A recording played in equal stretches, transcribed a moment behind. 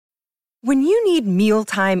When you need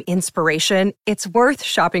mealtime inspiration, it's worth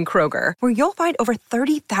shopping Kroger, where you'll find over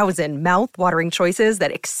 30,000 mouth-watering choices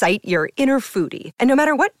that excite your inner foodie. And no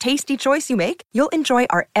matter what tasty choice you make, you'll enjoy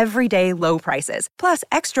our everyday low prices, plus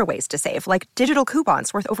extra ways to save, like digital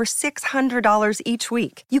coupons worth over $600 each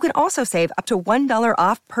week. You can also save up to $1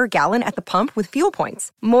 off per gallon at the pump with fuel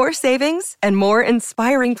points. More savings and more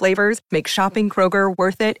inspiring flavors make shopping Kroger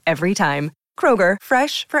worth it every time. Kroger,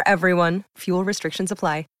 fresh for everyone. Fuel restrictions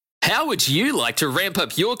apply. How would you like to ramp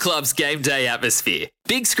up your club's game day atmosphere?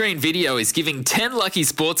 Big Screen Video is giving 10 lucky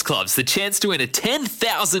sports clubs the chance to win a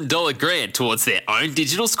 $10,000 grant towards their own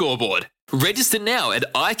digital scoreboard. Register now at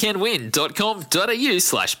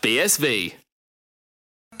iCanWin.com.au/BSV.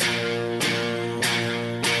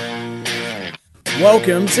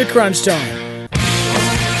 Welcome to Crunch Time.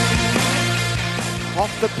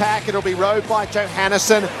 Off the pack, it'll be rowed by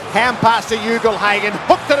Johannesson. Hand pass to Ugelhagen.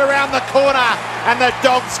 Hooked it around the corner, and the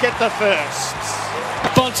Dogs get the first.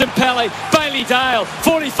 Bontempelli, Bailey Dale,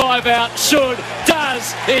 45 out, should,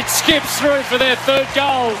 does. It skips through for their third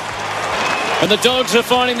goal. And the Dogs are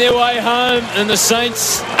finding their way home, and the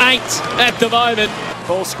Saints ain't at the moment.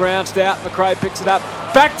 Ball scrounged out, McRae picks it up.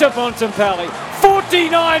 Back to Bontempelli,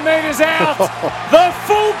 49 metres out. The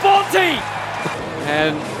full Bonte.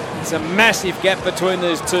 And there's a massive gap between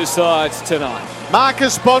these two sides tonight.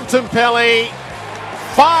 Marcus Bontempelli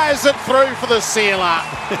fires it through for the sealer.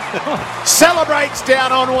 Celebrates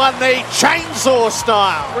down on one knee, chainsaw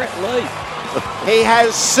style. Brett Lee. He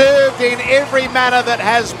has served in every manner that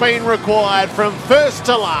has been required from first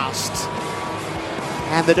to last.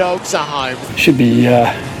 And the Dogs are home. Should be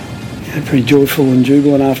pretty joyful and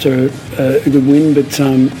jubilant after a good win, but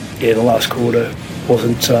the last quarter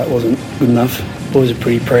wasn't good enough. Boys are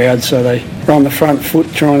pretty proud, so they were on the front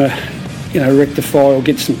foot trying to, rectify or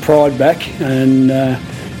get some pride back.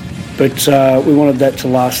 But we wanted that to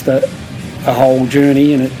last a whole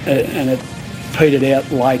journey, and it petered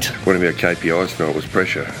out late. One of our KPIs tonight was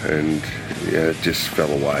pressure, and it just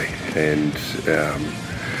fell away. And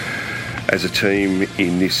as a team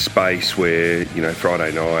in this space where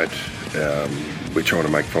Friday night we're trying to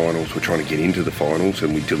make finals, we're trying to get into the finals,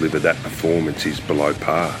 and we deliver that performance is below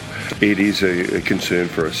par. It is a concern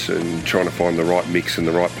for us, and trying to find the right mix and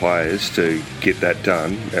the right players to get that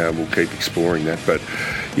done. We'll keep exploring that, but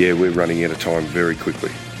we're running out of time very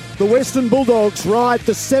quickly. The Western Bulldogs ride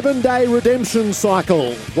the 7-day redemption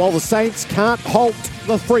cycle, while the Saints can't halt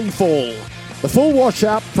the free fall. The full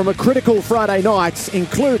wash-up from a critical Friday night,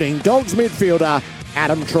 including Dogs midfielder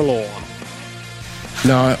Adam Treloar.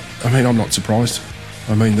 No, I'm not surprised.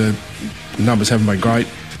 The numbers haven't been great.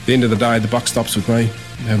 At the end of the day, the buck stops with me.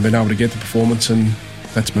 I haven't been able to get the performance, and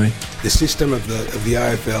that's me. The system of the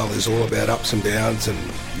AFL is all about ups and downs, and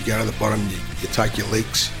you go to the bottom, you take your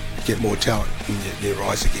leaks, you get more talent, and you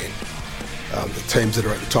rise again. The teams that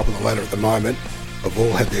are at the top of the ladder at the moment have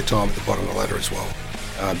all had their time at the bottom of the ladder as well.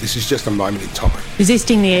 This is just a moment in time.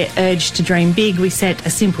 Resisting the urge to dream big, we set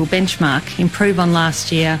a simple benchmark: improve on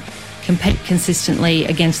last year, compete consistently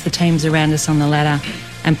against the teams around us on the ladder,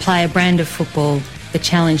 and play a brand of football that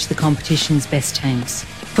challenged the competition's best teams.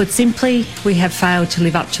 Put simply, we have failed to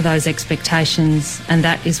live up to those expectations, and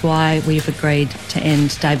that is why we've agreed to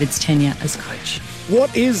end David's tenure as coach.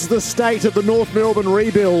 What is the state of the North Melbourne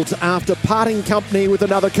rebuild after parting company with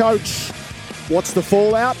another coach? What's the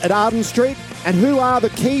fallout at Arden Street? And who are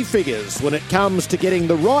the key figures when it comes to getting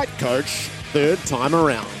the right coach third time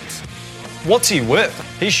around? What's he worth?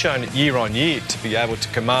 He's shown year on year to be able to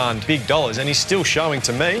command big dollars, and he's still showing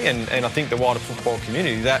to me and I think the wider football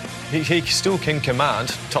community that he still can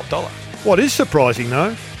command top dollar. What is surprising,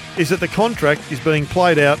 though, is that the contract is being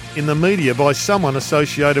played out in the media by someone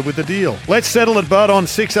associated with the deal. Let's settle it, Bud, on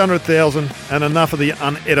 $600,000 and enough of the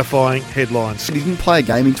unedifying headlines. He didn't play a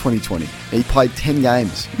game in 2020. He played 10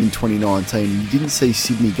 games in 2019. You didn't see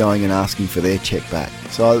Sydney going and asking for their check back.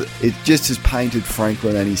 So it just has painted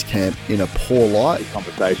Franklin and his camp in a poor light. The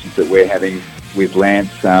conversations that we're having with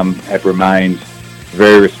Lance have remained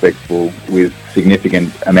very respectful, with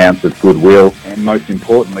significant amounts of goodwill, and most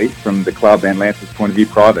importantly, from the club and Lance's point of view,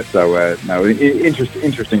 private. So,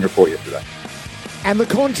 interesting report yesterday. And the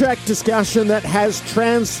contract discussion that has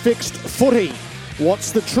transfixed footy.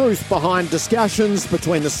 What's the truth behind discussions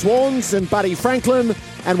between the Swans and Buddy Franklin,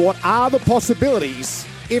 and what are the possibilities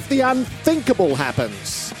if the unthinkable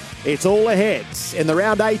happens? It's all ahead in the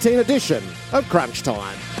Round 18 edition of Crunch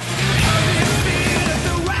Time.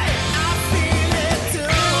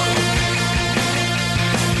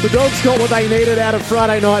 The Dogs got what they needed out of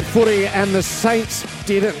Friday night footy, and the Saints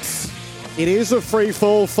didn't. It is a free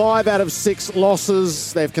fall, 5 out of 6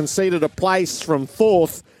 losses. They've conceded a place from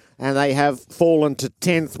 4th, and they have fallen to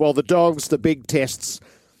 10th, while the Dogs, the big tests,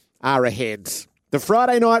 are ahead. The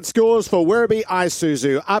Friday night scores for Werribee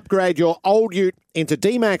Isuzu. Upgrade your old ute into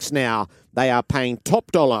D-Max now. They are paying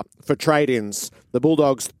top dollar for trade-ins. The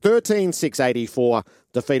Bulldogs 13,684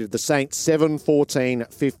 defeated the Saints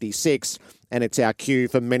 7-14-56. And it's our cue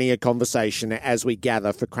for many a conversation as we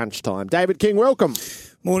gather for crunch time. David King, welcome.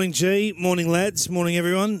 Morning, G. Morning, lads. Morning,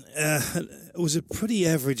 everyone. It was a pretty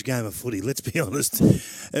average game of footy, let's be honest.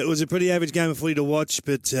 It was a pretty average game of footy to watch,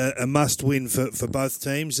 but a must-win for both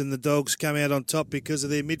teams. And the Dogs come out on top because of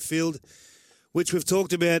their midfield, which we've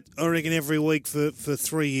talked about, I reckon, every week for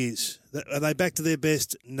 3 years. Are they back to their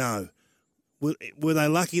best? No. Were they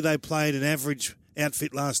lucky they played an average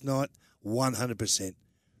outfit last night? 100%.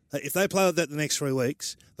 If they play like that the next 3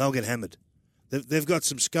 weeks, they'll get hammered. They've got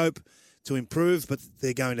some scope to improve, but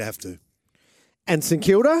they're going to have to. And St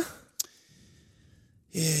Kilda?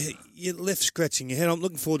 Yeah, you're left scratching your head. I'm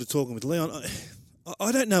looking forward to talking with Leon.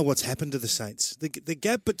 I don't know what's happened to the Saints. The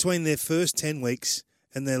gap between their first 10 weeks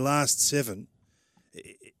and their last 7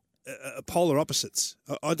 are polar opposites.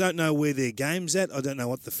 I don't know where their game's at. I don't know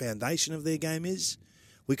what the foundation of their game is.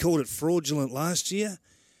 We called it fraudulent last year.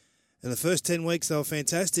 In the first 10 weeks, they were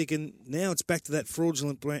fantastic, and now it's back to that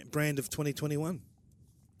fraudulent brand of 2021.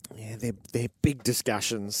 Yeah, they're big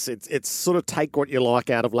discussions. It's sort of take what you like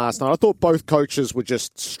out of last night. I thought both coaches were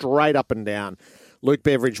just straight up and down. Luke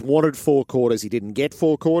Beveridge wanted 4 quarters. He didn't get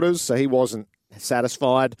 4 quarters, so he wasn't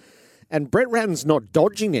satisfied. And Brett Ratten's not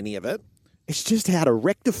dodging any of it. It's just how to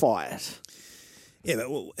rectify it. Yeah,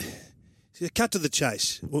 but cut to the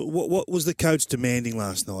chase. What was the coach demanding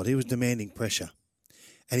last night? He was demanding pressure.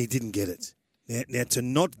 And he didn't get it. Now to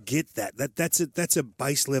not get that's a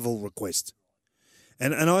base level request.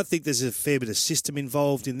 And I think there's a fair bit of system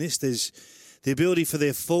involved in this. There's the ability for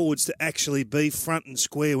their forwards to actually be front and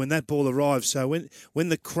square when that ball arrives. So when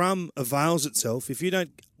the crumb avails itself, if you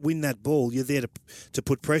don't win that ball, you're there to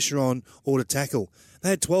put pressure on or to tackle.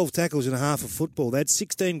 They had 12 tackles in a half of football. They had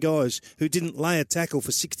 16 guys who didn't lay a tackle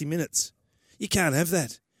for 60 minutes. You can't have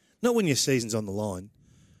that. Not when your season's on the line.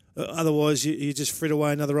 Otherwise, you just frit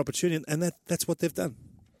away another opportunity, and that's what they've done.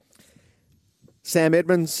 Sam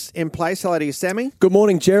Edmonds in place. Hello to you, Sammy. Good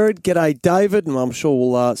morning, Jared. G'day, David. And I'm sure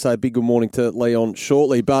we'll say a big good morning to Leon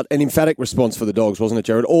shortly. But an emphatic response for the Dogs, wasn't it,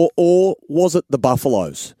 Jared? Or was it the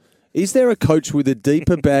Buffaloes? Is there a coach with a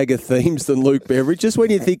deeper bag of themes than Luke Beveridge? Just when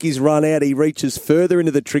you think he's run out, he reaches further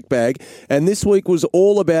into the trick bag. And this week was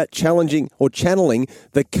all about challenging or channeling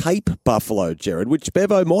the Cape Buffalo, Jared, which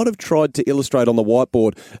Bevo might have tried to illustrate on the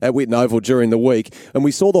whiteboard at Whitten Oval during the week. And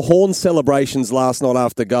we saw the horn celebrations last night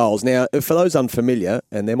after goals. Now, for those unfamiliar,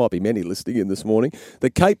 and there might be many listening in this morning, the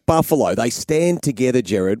Cape Buffalo, they stand together,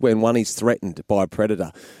 Jared, when one is threatened by a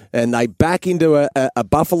predator. And they back into a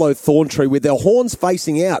buffalo thorn tree with their horns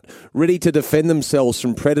facing out, ready to defend themselves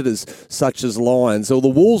from predators such as lions. Or the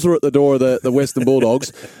wolves were at the door of the Western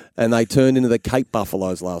Bulldogs, and they turned into the Cape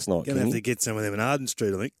Buffaloes last night. Going to have to get some of them in Arden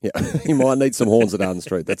Street, I think. Yeah, you might need some horns at Arden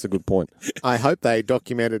Street. That's a good point. I hope they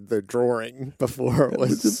documented the drawing before it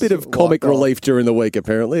was. It's a bit of comic relief during the week,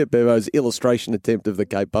 apparently, at Bevo's illustration attempt of the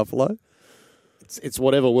Cape Buffalo. It's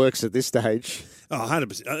whatever works at this stage. Oh,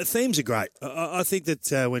 100%. Themes are great. I think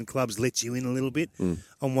that when clubs let you in a little bit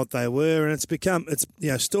on what they were, and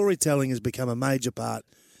storytelling has become a major part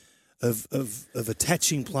of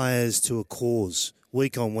attaching players to a cause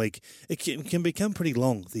week on week. It can become pretty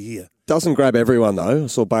long, the year. Doesn't grab everyone, though. I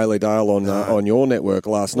saw Bailey Dale on your network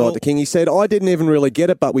last night. The King, he said, I didn't even really get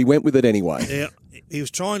it, but we went with it anyway. Yeah, he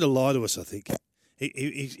was trying to lie to us, I think.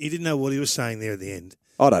 He didn't know what he was saying there at the end.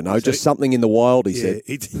 I don't know, just something in the wild, he said.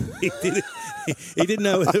 He didn't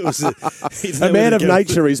know whether it was a man of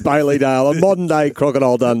nature is Bailey Dale, a modern-day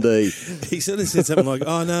Crocodile Dundee. He sort of said something like,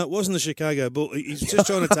 oh, no, it wasn't the Chicago Bull. He's just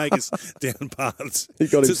trying to take us down paths. He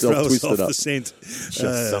got himself to twisted off up. The scent.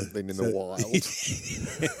 Just something in the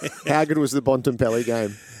wild. How good was the Bontempelli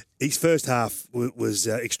game? His first half was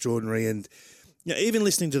extraordinary. And even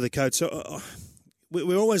listening to the coach,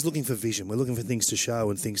 we're always looking for vision. We're looking for things to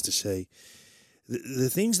show and things to see. The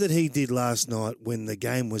things that he did last night when the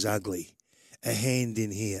game was ugly, a hand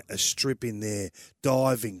in here, a strip in there,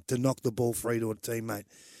 diving to knock the ball free to a teammate,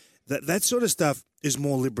 that sort of stuff is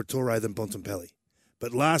more Liberatore than Bontempelli.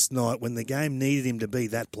 But last night, when the game needed him to be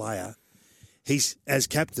that player, he's, as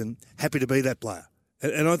captain, happy to be that player.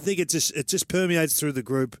 And I think it just permeates through the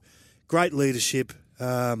group. Great leadership.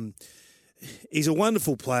 He's a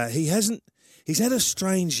wonderful player. He's had a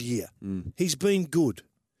strange year. He's been good,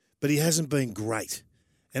 but he hasn't been great.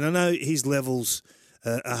 And I know his levels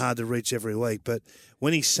are hard to reach every week, but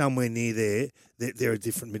when he's somewhere near there, they're a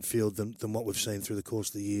different midfield than what we've seen through the course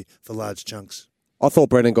of the year for large chunks. I thought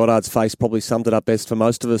Brendan Goddard's face probably summed it up best for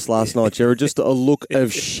most of us last night, Jared. Just a look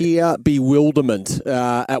of sheer bewilderment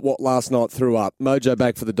at what last night threw up. Mojo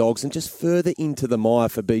back for the Dogs and just further into the mire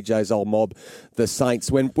for BJ's old mob, the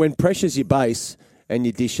Saints. When pressure's your base and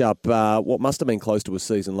you dish up what must have been close to a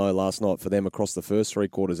season low last night for them across the first three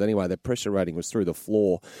quarters anyway, their pressure rating was through the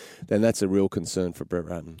floor, then that's a real concern for Brett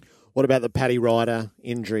Ratten. What about the Paddy Ryder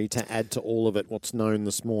injury to add to all of it, what's known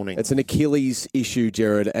this morning? It's an Achilles issue,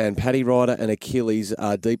 Jared, and Paddy Ryder and Achilles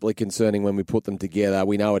are deeply concerning when we put them together.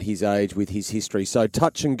 We know at his age with his history. So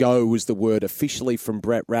touch and go was the word officially from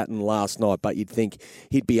Brett Ratten last night, but you'd think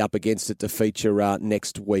he'd be up against it to feature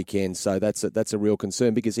next weekend. So that's a real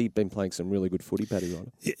concern because he'd been playing some really good footy, Paddy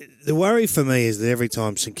Ryder. The worry for me is that every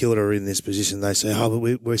time St Kilda are in this position, they say, but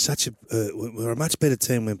we're a much better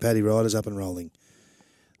team when Paddy Ryder's up and rolling.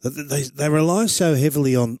 They rely so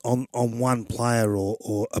heavily on one player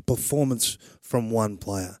or a performance from one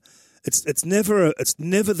player. It's never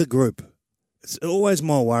the group. It's always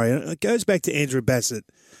my worry. And it goes back to Andrew Bassett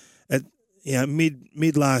at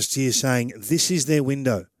mid last year saying this is their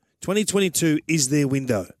window. 2022 is their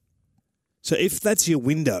window. So if that's your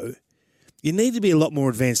window, you need to be a lot more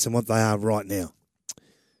advanced than what they are right now.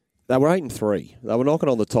 They were 8-3. They were knocking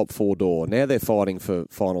on the top four door. Now they're fighting for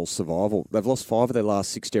final survival. They've lost 5 of their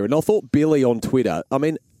last 6, Jared. And I thought Billy on Twitter,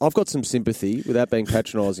 I've got some sympathy without being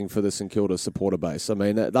patronising for the St Kilda supporter base.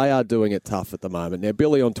 They are doing it tough at the moment. Now,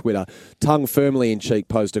 Billy on Twitter, tongue firmly in cheek,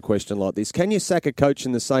 posed a question like this. Can you sack a coach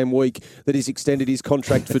in the same week that he's extended his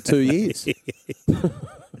contract for 2 years?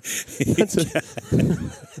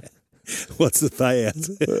 What's the payout?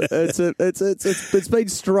 It's been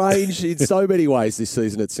strange in so many ways this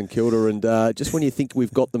season at St Kilda, and just when you think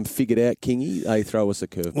we've got them figured out, Kingy, they throw us a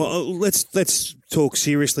curve. Well, let's talk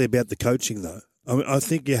seriously about the coaching, though. I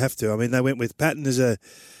think you have to. They went with Patton as a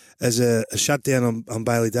shutdown on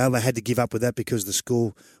Bailey Dale. They had to give up with that because the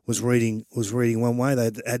school was reading one way.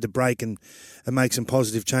 They had to break and make some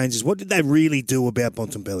positive changes. What did they really do about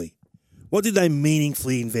Bontempelli? What did they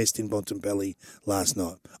meaningfully invest in Bontempelli last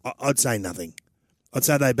night? I'd say nothing. I'd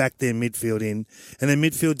say they backed their midfield in, and their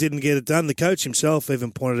midfield didn't get it done. The coach himself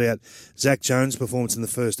even pointed out Zach Jones' performance in the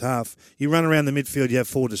first half. You run around the midfield, you have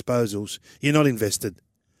 4 disposals. You're not invested.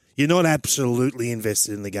 You're not absolutely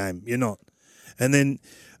invested in the game. You're not. And then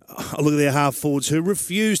I look at their half forwards who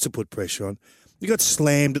refused to put pressure on. You got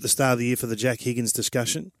slammed at the start of the year for the Jack Higgins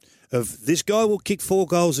discussion of this guy will kick 4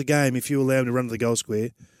 goals a game if you allow him to run to the goal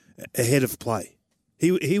square ahead of play.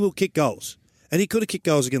 He will kick goals. And he could have kicked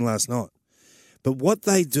goals again last night. But what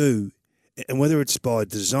they do, and whether it's by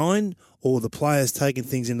design or the players taking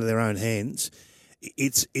things into their own hands,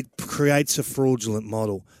 it creates a fraudulent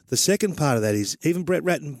model. The second part of that is, even Brett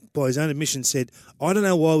Ratten, by his own admission, said, I don't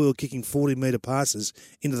know why we were kicking 40-metre passes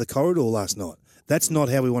into the corridor last night. That's not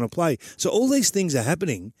how we want to play. So all these things are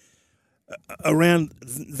happening around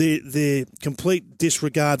their complete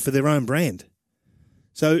disregard for their own brand.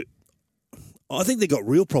 So I think they've got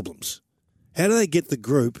real problems. How do they get the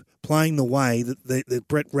group playing the way that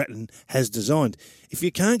Brett Ratten has designed? If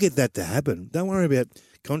you can't get that to happen, don't worry about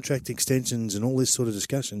contract extensions and all this sort of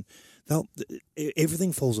discussion.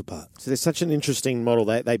 Everything falls apart. So there's such an interesting model.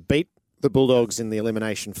 They beat the Bulldogs in the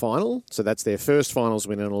elimination final, so that's their first finals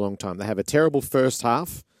win in a long time. They have a terrible first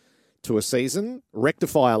half to a season,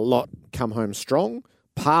 rectify a lot, come home strong,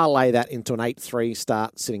 parlay that into an 8-3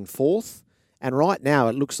 start, sitting 4th. And right now,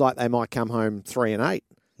 it looks like they might come home 3-8.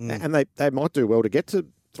 And they might do well to get to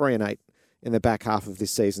 3-8 in the back half of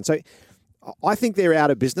this season. So I think they're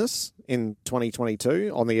out of business in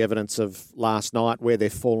 2022 on the evidence of last night, where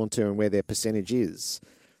they've fallen to and where their percentage is.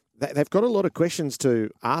 They've got a lot of questions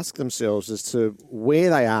to ask themselves as to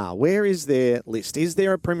where they are. Where is their list? Is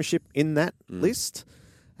there a premiership in that list?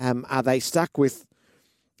 Are they stuck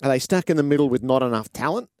in the middle with not enough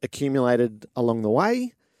talent accumulated along the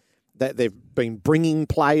way? That they've been bringing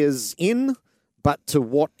players in, but to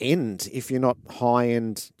what end if you're not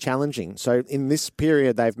high-end challenging? So in this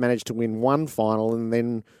period, they've managed to win one final and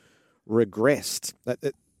then regressed.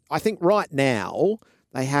 I think right now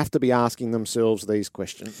they have to be asking themselves these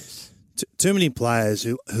questions. Too many players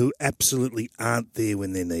who absolutely aren't there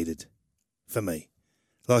when they're needed, for me.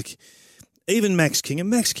 Like, even Max King. And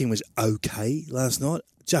Max King was okay last night,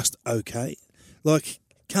 just okay. Like,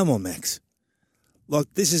 come on, Max.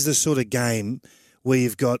 Like, this is the sort of game where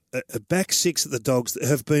you've got a back six at the Dogs that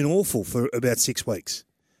have been awful for about 6 weeks.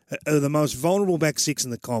 The most vulnerable back six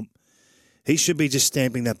in the comp. He should be just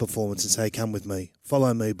stamping that performance and say, come with me.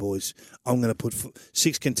 Follow me, boys. I'm going to put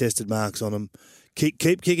 6 contested marks on them. Keep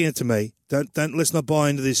kicking it to me. Let's not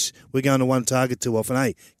buy into this. We're going to one target too often.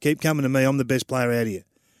 Hey, keep coming to me. I'm the best player out here.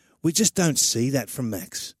 We just don't see that from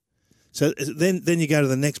Max. So then you go to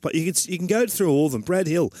the next play. You can go through all of them. Brad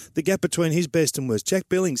Hill, the gap between his best and worst. Jack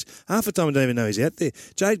Billings, half the time I don't even know he's out there.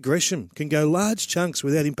 Jade Gresham can go large chunks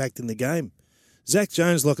without impacting the game. Zach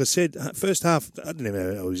Jones, like I said, first half, I didn't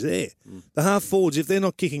even know he was there. The half forwards, if they're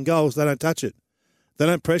not kicking goals, they don't touch it. They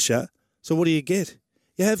don't pressure. So what do you get?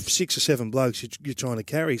 You have 6 or 7 blokes you're trying to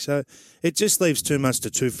carry. So it just leaves too much to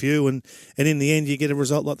too few, and in the end you get a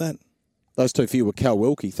result like that. Those too few were Cal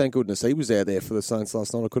Wilkie. Thank goodness he was out there for the Saints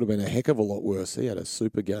last night. It could have been a heck of a lot worse. He had a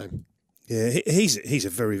super game. Yeah, he's a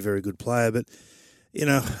very, very good player. But, you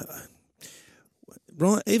know,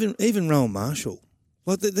 even Rowan Marshall,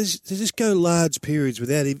 like they just go large periods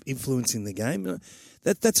without influencing the game.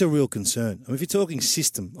 That's a real concern. I mean, if you're talking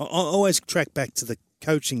system, I always track back to the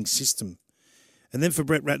coaching system. And then for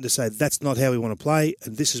Brett Ratten to say, that's not how we want to play,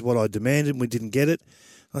 and this is what I demanded, and we didn't get it,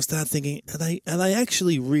 I start thinking, are they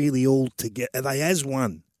actually really all together? Are they as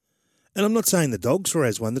one? And I'm not saying the Dogs were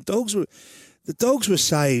as one. The Dogs were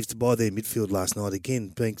saved by their midfield last night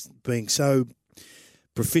again, being so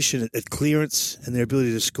proficient at clearance and their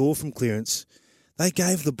ability to score from clearance. They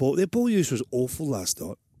gave the ball. Their ball use was awful last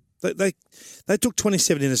night. They took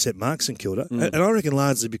 27 intercept marks in Kilda, and I reckon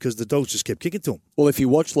largely because the Dogs just kept kicking to them. Well, if you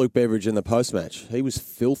watch Luke Beveridge in the post-match, he was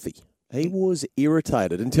filthy. He was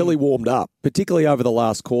irritated until he warmed up, particularly over the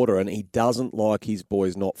last quarter, and he doesn't like his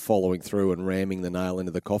boys not following through and ramming the nail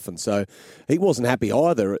into the coffin. So he wasn't happy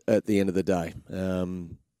either at the end of the day,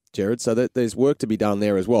 Jared. So there's work to be done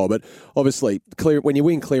there as well. But obviously, when you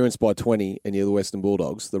win clearance by 20 and you're the Western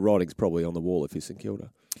Bulldogs, the writing's probably on the wall if you're St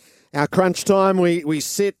Kilda. Our crunch time, we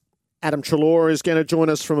sit. Adam Treloar is going to join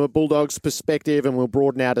us from a Bulldogs perspective, and we'll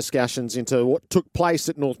broaden our discussions into what took place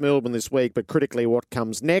at North Melbourne this week, but critically what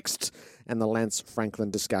comes next, and the Lance Franklin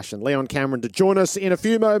discussion. Leon Cameron to join us in a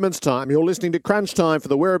few moments' time. You're listening to Crunch Time for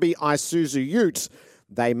the Werribee Isuzu Ute.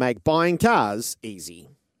 They make buying cars easy.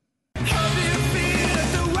 The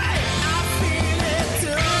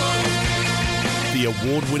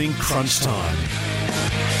award-winning Crunch Time.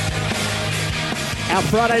 Our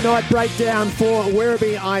Friday night breakdown for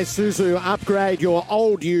Werribee Isuzu. Upgrade your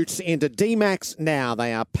old utes into D-Max now.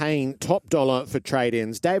 They are paying top dollar for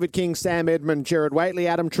trade-ins. David King, Sam Edmund, Jared Waitley,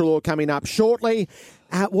 Adam Treloar coming up shortly.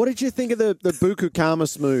 What did you think of the Buku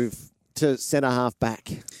Khamis move to centre-half back?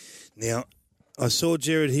 Now, I saw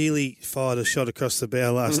Jared Healy fired a shot across the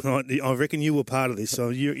bow last night. I reckon you were part of this, so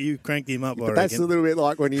you cranked him up, I reckon. That's a little bit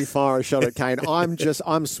like when you fire a shot at Kane.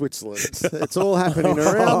 I'm Switzerland. It's all happening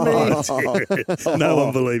around me. No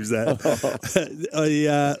one believes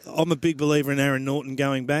that. I'm a big believer in Aaron Norton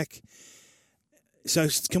going back. So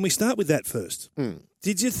can we start with that first?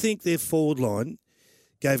 Did you think their forward line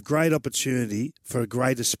gave great opportunity for a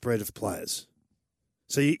greater spread of players?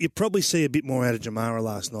 So you probably see a bit more out of Jamara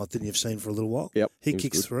last night than you've seen for a little while. Yep, he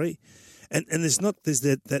kicks good. 3. And there's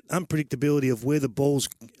that unpredictability of where the ball's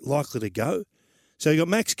likely to go. So you've got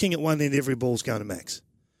Max King at one end, every ball's going to Max.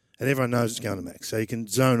 And everyone knows it's going to Max. So you can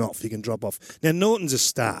zone off, you can drop off. Now, Norton's a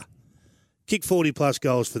star. Kick 40-plus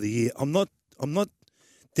goals for the year. I'm not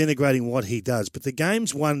denigrating what he does, but the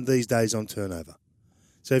game's won these days on turnover.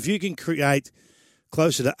 So if you can create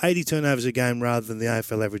closer to 80 turnovers a game rather than the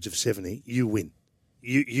AFL average of 70, you win.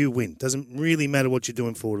 You win. Doesn't really matter what you're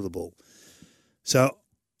doing forward of the ball. So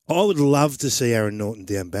I would love to see Aaron Norton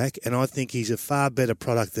down back, and I think he's a far better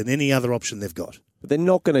product than any other option they've got. But they're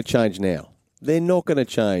not going to change now. They're not going to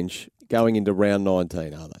change going into round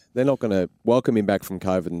 19, are they? They're not going to welcome him back from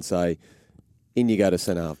COVID and say, in you go to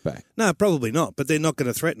centre-half back. No, probably not, but they're not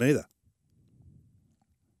going to threaten either.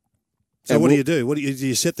 So what do you do? Do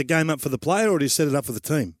you set the game up for the player or do you set it up for the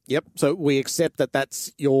team? Yep. So we accept that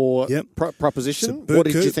that's your proposition. So what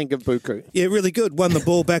did you think of Buku? Yeah, really good. Won the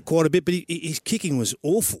ball back quite a bit, but his kicking was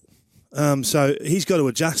awful. So he's got to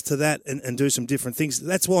adjust to that and do some different things.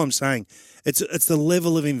 That's why I'm saying it's the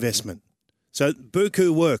level of investment. So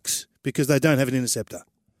Buku works because they don't have an interceptor.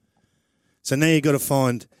 So now you've got to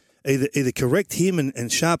find either correct him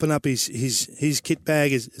and sharpen up his kit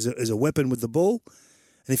bag as a weapon with the ball.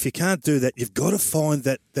 And if you can't do that, you've got to find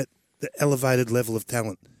that elevated level of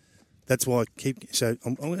talent. That's why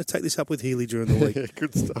I'm going to take this up with Healy during the week.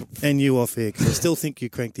 Good stuff. And you off here, because I still think you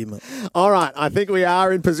cranked him up. All right, I think we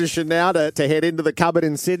are in position now to head into the cupboard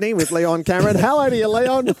in Sydney with Leon Cameron. Hello to you,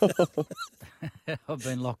 Leon. I've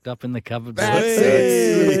been locked up in the cupboard. That's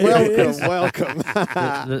it. Welcome.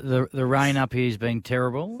 The rain up here has been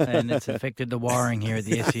terrible, and it's affected the wiring here at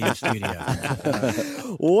the SEU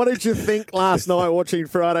studio. What did you think last night watching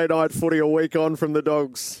Friday night footy a week on from the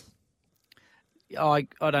Dogs? I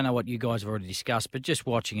don't know what you guys have already discussed, but just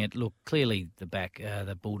watching it, look, clearly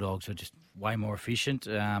the Bulldogs are just way more efficient.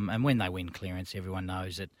 And when they win clearance, everyone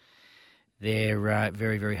knows that they're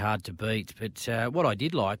very, very hard to beat. But what I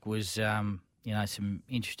did like was, some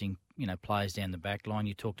interesting, players down the back line.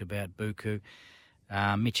 You talked about Buku.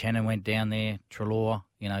 Mitch Hannon went down there. Treloar,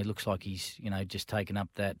 looks like he's, just taken up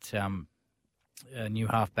that new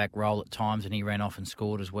halfback role at times, and he ran off and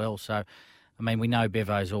scored as well. So, we know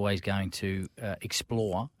Bevo's always going to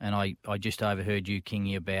explore, and I just overheard you,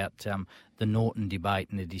 Kingy, about the Norton debate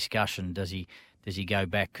and the discussion. Does he go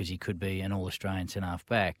back because he could be an All-Australian centre-half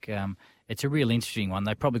back? It's a real interesting one.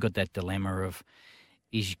 They probably got that dilemma of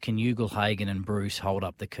can Ugle-Hagan and Bruce hold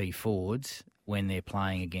up the key forwards when they're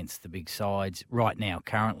playing against the big sides right now,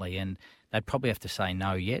 currently, and they'd probably have to say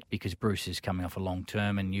no yet because Bruce is coming off a long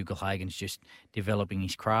term and Ugle-Hagan's just developing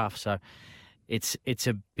his craft. So it's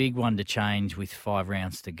a big one to change with 5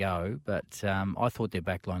 rounds to go, but I thought their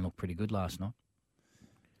backline looked pretty good last night.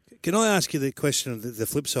 Can I ask you the question of the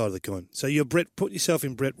flip side of the coin? So you're put yourself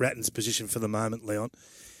in Brett Ratton's position for the moment, Leon.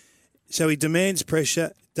 So he demands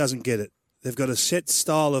pressure, doesn't get it. They've got a set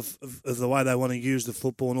style of the way they want to use the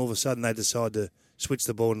football, and all of a sudden they decide to switch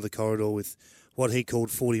the ball into the corridor with what he called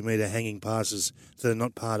 40-metre hanging passes that are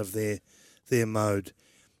not part of their mode.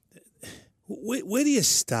 Where do you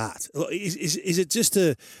start? Is it just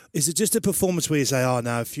a performance where you say, oh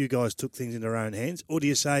no, a few guys took things in their own hands, or do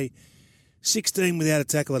you say 16 without a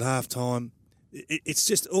tackle at half time? It's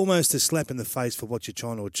just almost a slap in the face for what you're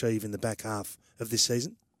trying to achieve in the back half of this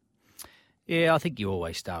season. Yeah, I think you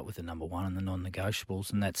always start with the number one and the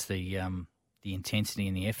non-negotiables, and that's the intensity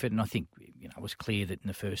and the effort. And I think it was clear that in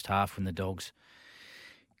the first half when the Dogs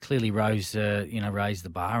clearly raised the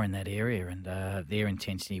bar in that area, and their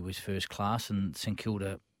intensity was first class, and St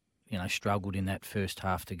Kilda, struggled in that first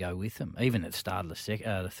half to go with them, even at the start of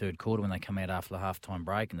the third quarter when they come out after the half-time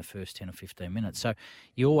break in the first 10 or 15 minutes. So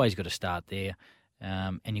you always got to start there,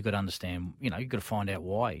 and you've got to understand, you've got to find out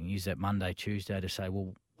why, and use that Monday, Tuesday to say,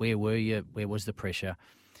 well, where were you? Where was the pressure?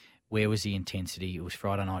 Where was the intensity? It was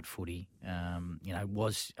Friday night footy.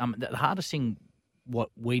 The hardest thing, what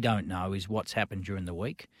we don't know, is what's happened during the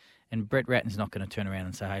week. And Brett Ratton's not going to turn around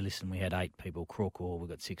and say, hey, listen, we had 8 people crook, or we've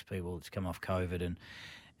got 6 people that's come off COVID.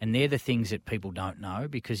 And they're the things that people don't know,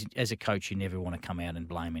 because as a coach, you never want to come out and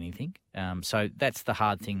blame anything. So that's the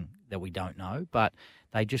hard thing that we don't know. But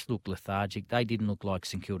they just look lethargic. They didn't look like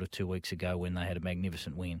St Kilda 2 weeks ago when they had a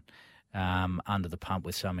magnificent win under the pump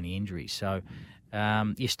with so many injuries. So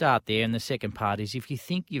you start there. And the second part is, if you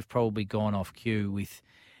think you've probably gone off cue with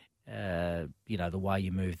the way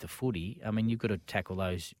you move the footy, you've got to tackle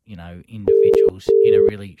those, individuals in a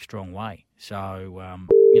really strong way. So,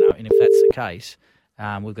 and if that's the case,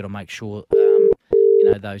 we've got to make sure,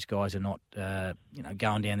 those guys are not,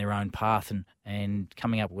 going down their own path and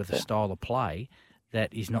coming up with a style of play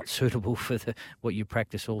that is not suitable for what you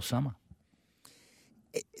practice all summer.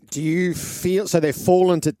 Do you feel, so they've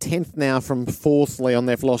fallen to 10th now from 4th, Leon.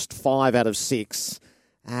 They've lost 5 out of 6.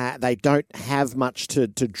 They don't have much to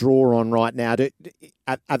draw on right now.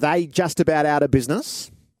 Are they just about out of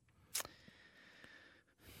business?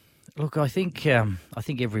 Look, I think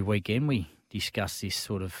every weekend we discuss this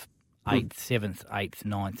sort of 8th, 7th, 8th,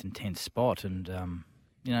 9th and 10th spot. And,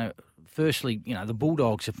 firstly, the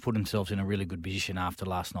Bulldogs have put themselves in a really good position after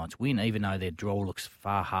last night's win, even though their draw looks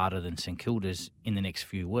far harder than St Kilda's in the next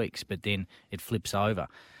few weeks. But then it flips over.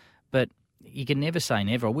 But you can never say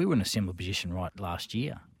never. We were in a similar position right last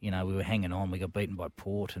year. We were hanging on. We got beaten by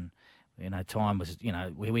Port, and time was.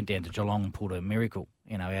 We went down to Geelong and pulled a miracle.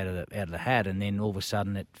 Out of the hat, and then all of a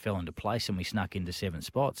sudden it fell into place, and we snuck into 7th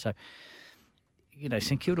spot. So,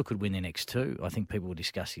 St Kilda could win their next 2. I think people were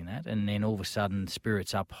discussing that, and then all of a sudden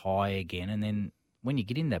spirits up high again, and then when you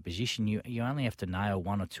get in that position, you only have to nail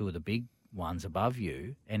 1 or 2 of the big ones above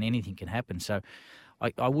you, and anything can happen. So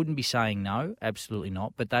I wouldn't be saying no, absolutely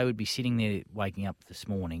not, but they would be sitting there waking up this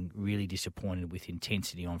morning really disappointed with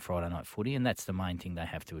intensity on Friday night footy, and that's the main thing they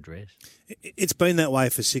have to address. It's been that way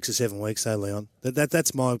for 6 or 7 weeks, though, Leon.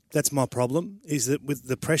 That's my problem, is that with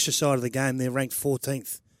the pressure side of the game, they're ranked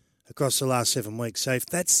 14th across the last 7 weeks. So if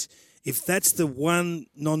that's the one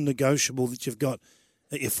non-negotiable that you've got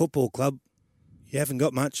at your football club, you haven't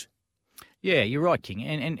got much. Yeah, you're right, King.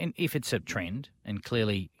 And if it's a trend, and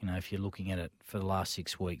clearly, if you're looking at it for the last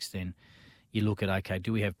 6 weeks, then you look at, okay,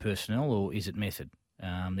 do we have personnel or is it method?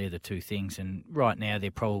 They're the 2 things. And right now, they're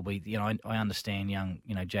probably, I understand young,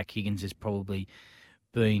 Jack Higgins has probably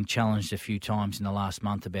been challenged a few times in the last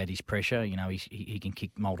month about his pressure. He can kick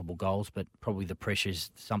multiple goals, but probably the pressure is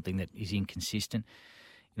something that is inconsistent.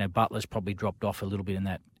 Butler's probably dropped off a little bit in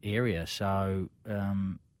that area. So,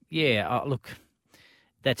 look,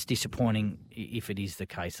 that's disappointing if it is the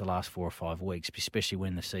case the last 4 or 5 weeks, especially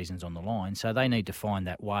when the season's on the line. So they need to find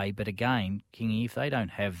that way. But again, Kingy, if they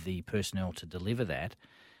don't have the personnel to deliver that,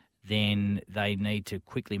 then they need to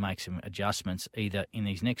quickly make some adjustments either in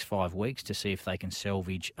these next 5 weeks to see if they can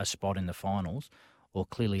salvage a spot in the finals, or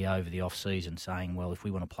clearly over the off-season saying, well, if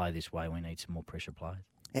we want to play this way, we need some more pressure players.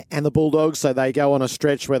 And the Bulldogs, so they go on a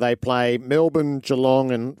stretch where they play Melbourne,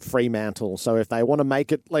 Geelong and Fremantle. So if they want to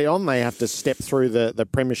make it, Leon, they have to step through the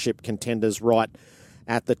premiership contenders right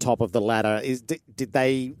at the top of the ladder. Did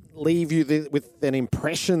they leave you with an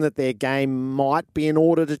impression that their game might be in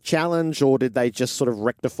order to challenge, or did they just sort of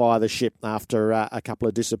rectify the ship after a couple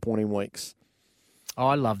of disappointing weeks?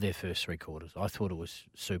 I love their first 3 quarters. I thought it was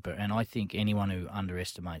super. And I think anyone who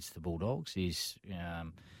underestimates the Bulldogs is...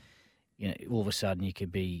 all of a sudden you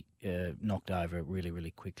could be knocked over really,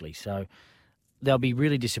 really quickly. So they'll be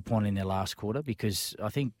really disappointed in their last quarter, because I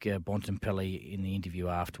think Bontempelli in the interview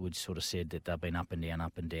afterwards sort of said that they've been up and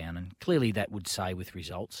down. And clearly that would say with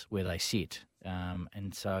results where they sit.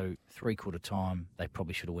 And so 3-quarter time, they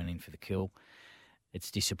probably should have went in for the kill.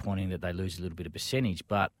 It's disappointing that they lose a little bit of percentage.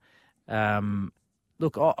 But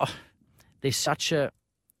look, they're such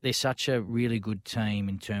a really good team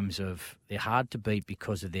in terms of they're hard to beat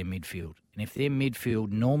because of their midfield. And if their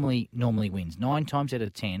midfield normally wins, 9 times out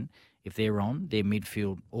of 10, if they're on, their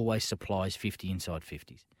midfield always supplies 50 inside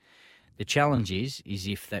 50s. The challenge is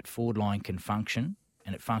if that forward line can function,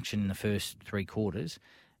 and it functioned in the first 3 quarters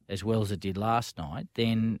as well as it did last night,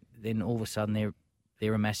 then all of a sudden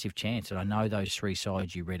they're a massive chance. And I know those 3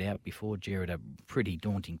 sides you read out before, Jared, are a pretty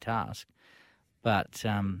daunting task. But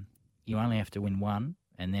you only have to win 1.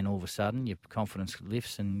 And then all of a sudden your confidence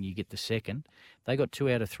lifts and you get the second. They got 2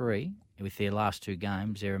 out of 3 with their last 2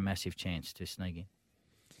 games. They're a massive chance to sneak in.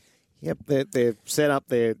 Yep, they're set up.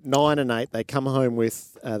 They're 9-8. They come home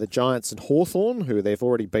with the Giants and Hawthorn, who they've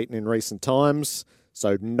already beaten in recent times.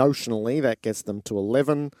 So notionally, that gets them to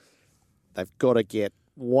 11. They've got to get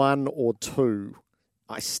 1 or 2.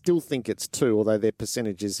 I still think it's 2, although their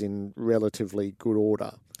percentage is in relatively good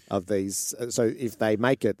order of these. So if they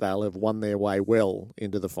make it, they'll have won their way well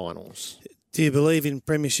into the finals. Do you believe in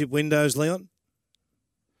premiership windows, Leon?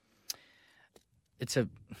 It's a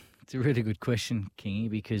really good question, Kingy,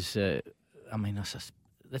 because,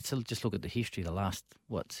 let's just look at the history of the last,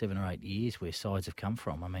 7 or 8 years where sides have come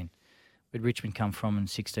from. I mean, where'd Richmond come from in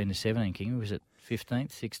 16 to 17, Kingy? Was it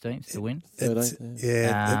 15th, 16th to win? 13th,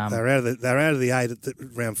 yeah. They're out of the 8 at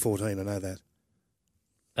round 14, I know that.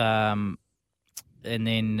 And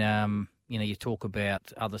then, you talk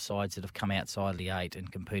about other sides that have come outside the 8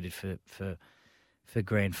 and competed for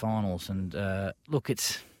grand finals. And, look,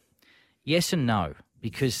 it's yes and no,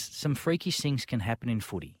 because some freakish things can happen in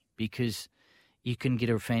footy, because you can get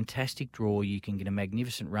a fantastic draw, you can get a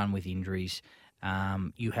magnificent run with injuries,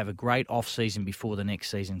 you have a great off-season before the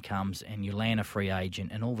next season comes, and you land a free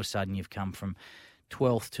agent, and all of a sudden you've come from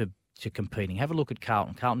 12th to competing. Have a look at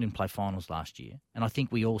Carlton. Carlton didn't play finals last year. And I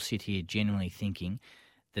think we all sit here genuinely thinking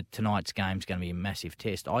that tonight's game's going to be a massive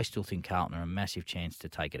test. I still think Carlton are a massive chance to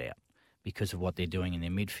take it out because of what they're doing in their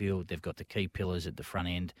midfield. They've got the key pillars at the front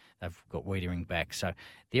end. They've got Wiedering back. So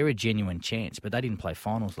they're a genuine chance, but they didn't play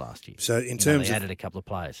finals last year. So in terms they added a couple of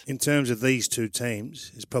players. In terms of these 2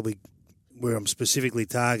 teams, is probably where I'm specifically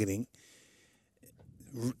targeting.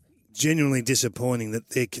 Genuinely disappointing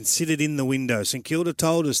that they're considered in the window. St Kilda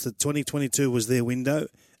told us that 2022 was their window,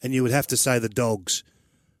 and you would have to say the Dogs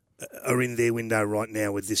are in their window right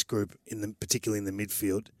now with this group, particularly in the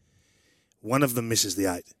midfield. One of them misses the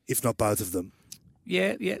 8, if not both of them.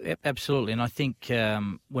 Yeah, absolutely. And I think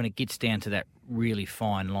when it gets down to that really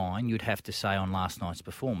fine line, you'd have to say on last night's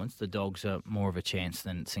performance, the Dogs are more of a chance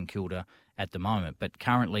than St Kilda at the moment. But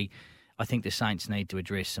currently, I think the Saints need to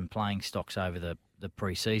address some playing stocks over the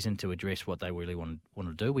pre-season to address what they really want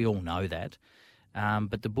to do. We all know that.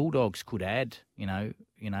 But the Bulldogs could add,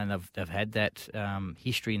 they've had that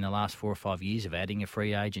history in the last 4 or 5 years of adding a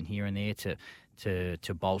free agent here and there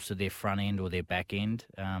to bolster their front end or their back end.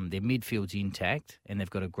 Their midfield's intact, and they've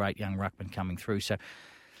got a great young ruckman coming through. So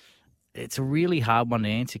it's a really hard one to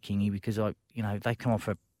answer, Kingy, because they come off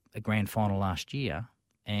a grand final last year,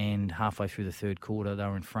 and halfway through the 3rd quarter they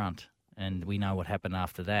were in front. And we know what happened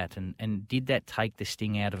after that. And did that take the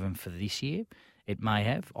sting out of them for this year? It may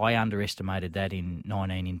have. I underestimated that in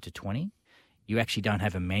 19 into 20. You actually don't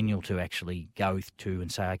have a manual to actually go to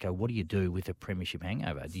and say, okay, what do you do with a premiership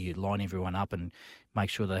hangover? Do you line everyone up and make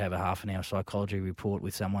sure they have a half-an-hour psychology report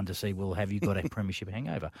with someone to see, well, have you got a premiership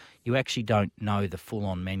hangover? You actually don't know the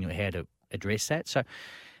full-on manual how to address that. So,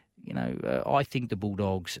 I think the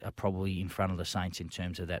Bulldogs are probably in front of the Saints in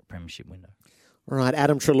terms of that premiership window. All right,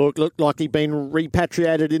 Adam Trelawk looked like he'd been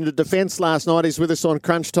repatriated into defence last night. He's with us on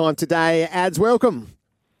Crunch Time today. Ads, welcome.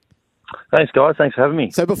 Thanks, guys. Thanks for having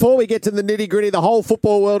me. So before we get to the nitty-gritty, the whole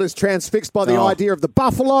football world is transfixed by the idea of the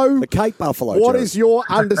buffalo. The Cape buffalo. What Jared. is your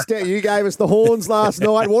understanding? You gave us the horns last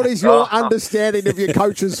night. What is your understanding of your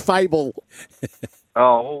coach's fable?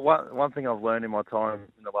 Well, one thing I've learned in my time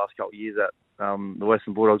in the last couple of years at the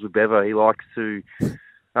Western Bulldogs with Bevo, he likes to,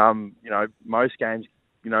 most games,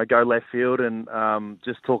 go left field and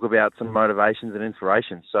just talk about some motivations and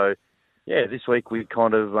inspirations. So, yeah, this week we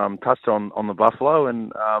kind of touched on the buffalo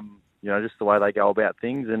and, just the way they go about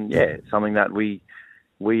things. And, yeah, something that we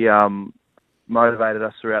motivated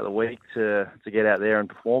us throughout the week to get out there and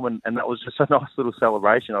perform. And that was just a nice little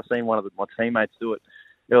celebration. I've seen one of my teammates do it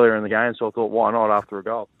earlier in the game, so I thought, why not after a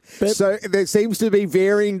goal? So there seems to be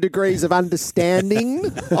varying degrees of understanding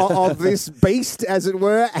of this beast, as it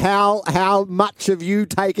were. How much have you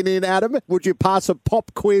taken in, Adam? Would you pass a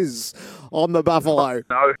pop quiz on the buffalo?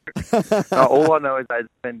 No. All I know is they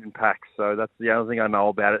defend in packs, so that's the only thing I know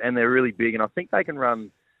about it. And they're really big, and I think they can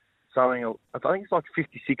run something, I think it's like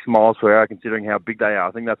 56 miles per hour, considering how big they are.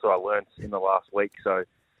 I think that's what I learned in the last week. So,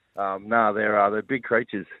 they're big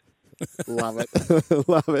creatures. Love it.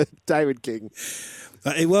 Love it. David King.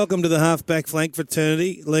 Welcome to the halfback flank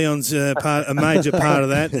fraternity. Leon's a major part of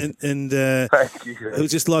that. And Thank you. I would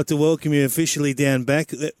just like to welcome you officially down back.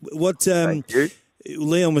 Thank you.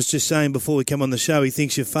 Leon was just saying before we come on the show, he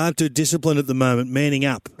thinks you're far too disciplined at the moment, manning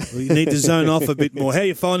up. You need to zone off a bit more. How are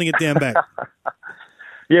you finding it down back?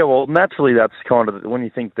 Yeah, well, naturally that's kind of, when you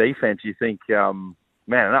think defence, you think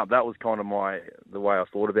manning up. That was kind of the way I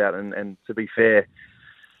thought about it. And to be fair,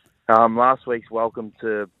 last week's welcome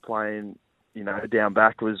to playing, down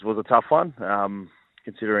back was a tough one,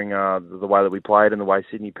 considering the way that we played and the way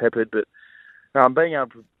Sydney peppered. But being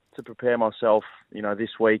able to prepare myself,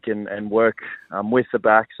 this week and work with the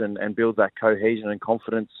backs and build that cohesion and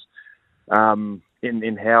confidence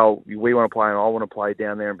in how we want to play and I want to play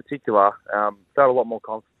down there in particular, felt a lot more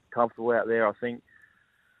comfortable out there. I think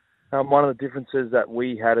one of the differences that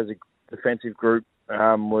we had as a defensive group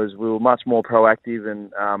was we were much more proactive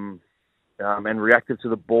and reactive to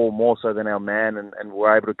the ball more so than our man, and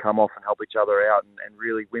were able to come off and help each other out and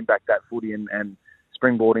really win back that footy and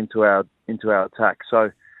springboard into our attack.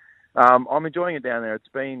 So I'm enjoying it down there. It's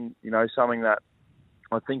been something that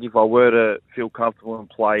I think if I were to feel comfortable and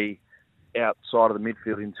play outside of the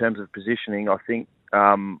midfield in terms of positioning, I think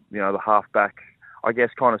the halfback I guess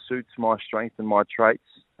kind of suits my strength and my traits,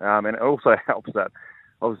 and it also helps that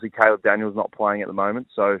obviously Caleb Daniel's not playing at the moment,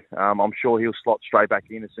 so I'm sure he'll slot straight back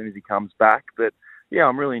in as soon as he comes back. But yeah,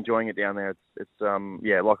 I'm really enjoying it down there. It's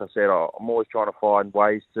like I said, I'm always trying to find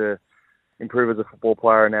ways to improve as a football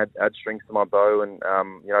player and add strings to my bow and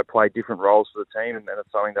play different roles for the team, and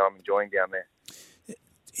it's something that I'm enjoying down there.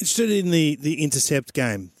 Interested in the intercept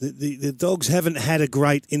game. The Dogs haven't had a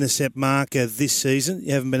great intercept marker this season.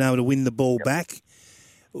 You haven't been able to win the ball back.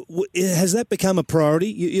 Has that become a priority?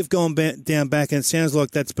 You've gone down back, and it sounds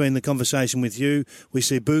like that's been the conversation with you. We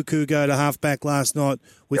see Buku go to halfback last night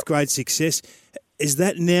with great success. Is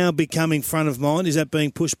that now becoming front of mind? Is that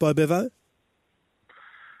being pushed by Bevo?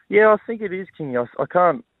 Yeah, I think it is, King. I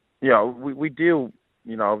can't. We deal,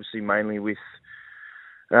 obviously mainly with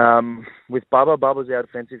Bubba. Bubba's our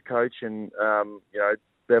defensive coach, and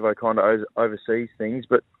Bevo kind of oversees things.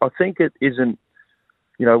 But I think it isn't.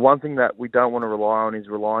 One thing that we don't want to rely on is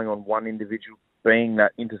relying on one individual being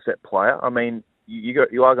that intercept player. I mean, you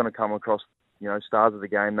are going to come across, stars of the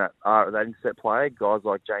game that are that intercept player. Guys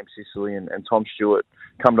like James Sicily and Tom Stewart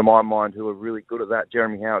come to my mind who are really good at that.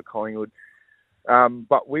 Jeremy Howe at Collingwood.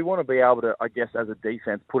 But we want to be able to, I guess, as a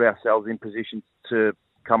defence, put ourselves in positions to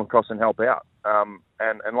come across and help out.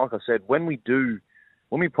 And like I said, when we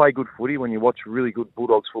play good footy, when you watch really good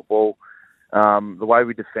Bulldogs football, the way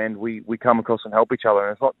we defend, we come across and help each other,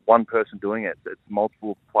 and it's not one person doing it; it's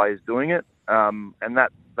multiple players doing it, and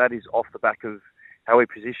that is off the back of how we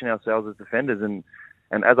position ourselves as defenders. And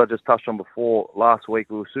as I just touched on before, last week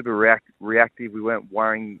we were super reactive. We weren't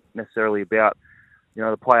worrying necessarily about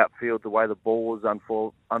the play upfield, the way the ball was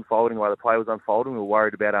unfolding, the way the play was unfolding. We were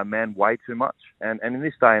worried about our man way too much, and in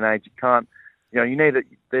this day and age, you can't.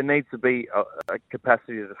 There needs to be a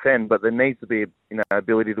capacity to defend, but there needs to be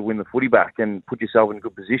ability to win the footy back and put yourself in a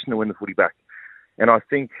good position to win the footy back. And I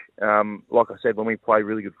think, like I said, when we play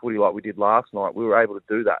really good footy like we did last night, we were able to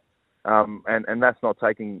do that. And that's not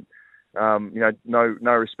taking, no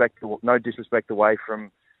disrespect away from,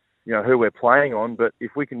 who we're playing on. But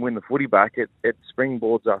if we can win the footy back, it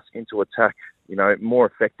springboards us into attack, more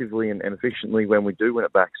effectively and efficiently when we do win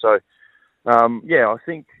it back. So, I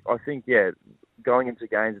think, going into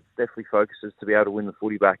games, it's definitely focuses to be able to win the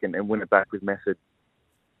footy back and win it back with method.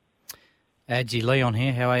 Adji, Leon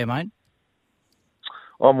here. How are you, mate?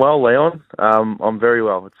 I'm well, Leon. I'm very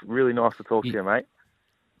well. It's really nice to talk to you, mate.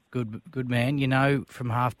 Good man. You know, from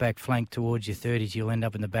half-back flank towards your 30s, you'll end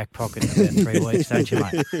up in the back pocket in about 3 weeks, don't you,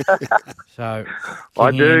 mate? So,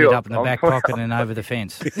 I do. Ended up in the back pocket and over the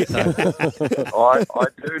fence. So. I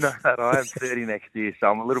do know that. I am 30 next year, so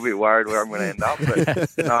I'm a little bit worried where I'm going to end up. But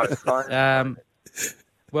no, it's fine.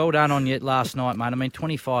 Well done on you last night, mate. I mean,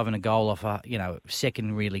 25 and a goal off a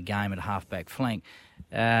second really game at half-back flank.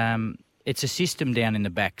 It's a system down in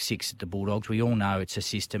the back six at the Bulldogs. We all know it's a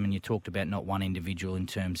system, and you talked about not one individual in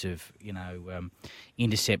terms of,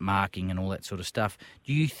 intercept marking and all that sort of stuff.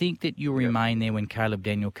 Do you think that you'll remain there when Caleb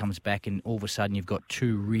Daniel comes back and all of a sudden you've got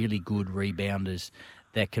two really good rebounders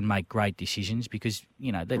that can make great decisions? Because,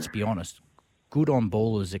 let's be honest, good on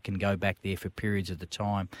ballers that can go back there for periods of the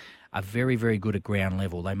time are very, very good at ground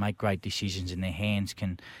level. They make great decisions and their hands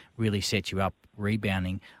can really set you up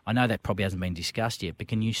rebounding. I know that probably hasn't been discussed yet, but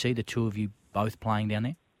can you see the two of you both playing down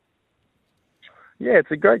there? Yeah, it's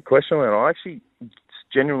a great question, and I actually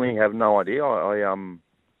genuinely have no idea. I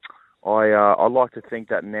like to think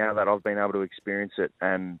that now that I've been able to experience it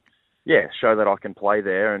and, show that I can play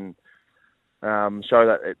there and show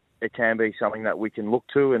that it can be something that we can look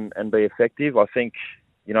to and be effective. I think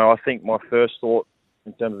my first thought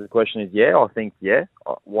in terms of the question is,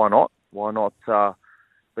 why not? Why not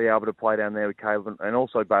be able to play down there with Caleb and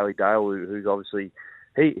also Bailey Dale, who's obviously,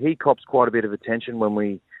 he cops quite a bit of attention when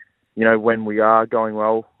we are going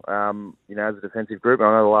well, as a defensive group. And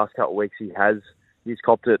I know the last couple of weeks he's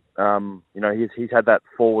copped it. He's had that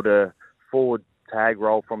forward tag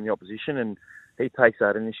role from the opposition, and he takes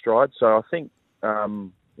that in his stride. So I think,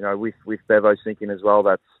 with Bevo's thinking as well,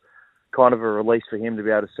 that's kind of a release for him to be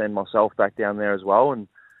able to send myself back down there as well. And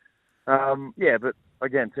but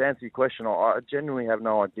again, to answer your question, I genuinely have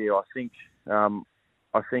no idea. I think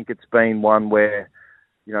it's been one where,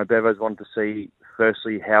 Bevo's wanted to see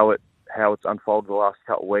firstly how it's unfolded the last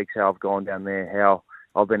couple of weeks, how I've gone down there, how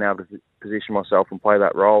I've been able to position myself and play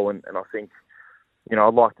that role. And I think,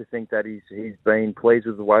 I'd like to think that he's been pleased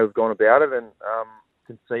with the way we've gone about it and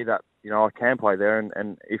can see that, I can play there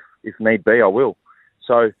and if need be, I will.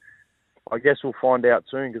 So I guess we'll find out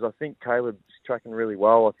soon because I think Caleb's tracking really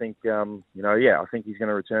well. I think, I think he's going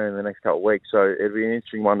to return in the next couple of weeks. So it'll be an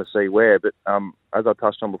interesting one to see where. But as I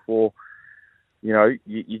touched on before,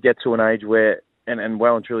 you get to an age where, and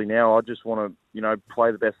well and truly now, I just want to,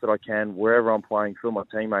 play the best that I can wherever I'm playing for my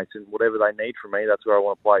teammates and whatever they need from me, that's where I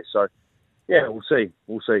want to play. So, yeah, we'll see.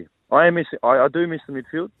 I do miss the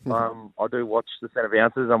midfield. I do watch the centre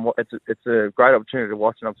bounces. It's a great opportunity to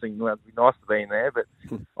watch, and I'm thinking, it'd be nice to be in there. But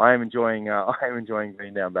I am enjoying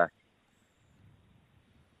being down back.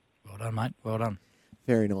 Well done, mate. Well done.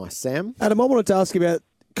 Very nice, Sam. Adam, I wanted to ask you about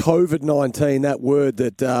COVID-19, that word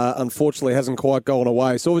that unfortunately hasn't quite gone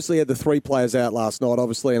away. So obviously you had the three players out last night,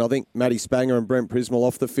 obviously, and I think Matty Spanger and Brent Prismal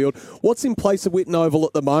off the field. What's in place at Whitten Oval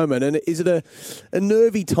at the moment, and is it a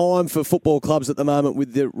nervy time for football clubs at the moment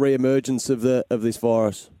with the re-emergence of this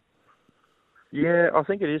virus? Yeah, I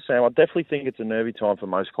think it is, Sam. I definitely think it's a nervy time for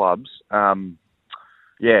most clubs.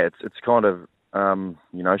 It's kind of,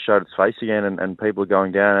 showed its face again and people are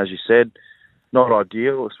going down, as you said. Not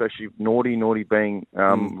ideal, especially Naughty being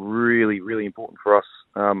really, really important for us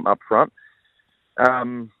up front. I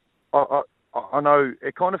know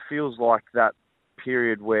it kind of feels like that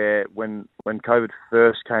period where when COVID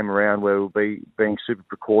first came around, where we'll be being super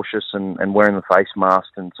precautious and wearing the face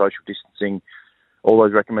mask and social distancing, all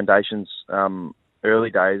those recommendations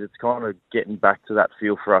early days, it's kind of getting back to that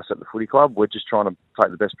feel for us at the footy club. We're just trying to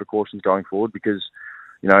take the best precautions going forward because,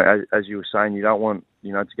 as you were saying, you don't want,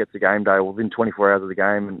 to get to game day or within 24 hours of the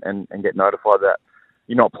game and get notified that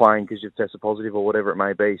you're not playing because you've tested positive or whatever it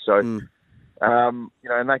may be. So, and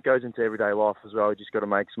that goes into everyday life as well. You just got to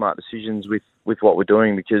make smart decisions with what we're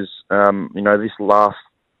doing because, this last,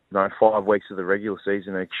 5 weeks of the regular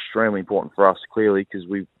season are extremely important for us, clearly, because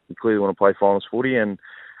we clearly want to play finals footy and,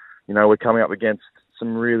 we're coming up against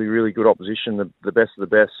some really, really good opposition, the best of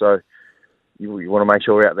the best. So, you want to make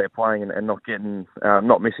sure we're out there playing and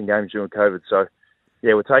not missing games during COVID. So,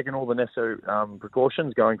 we're taking all the necessary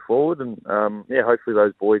precautions going forward, and hopefully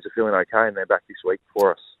those boys are feeling okay and they're back this week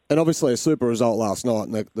for us. And obviously a super result last night,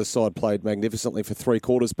 and the side played magnificently for 3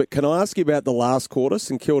 quarters. But can I ask you about the last quarter?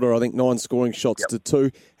 St Kilda, I think 9 scoring shots to 2.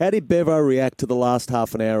 How did Bevo react to the last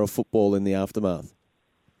half an hour of football in the aftermath?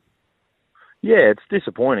 Yeah, it's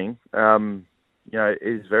disappointing. It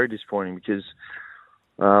is very disappointing because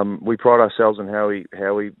we pride ourselves in how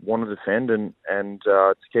we want to defend and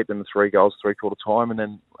to keep them to 3 goals, 3/4 time. And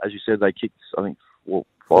then, as you said, they kicked, I think, 5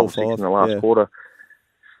 or 6 in the last quarter,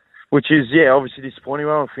 which is, obviously disappointing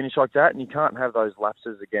when we finish like that. And you can't have those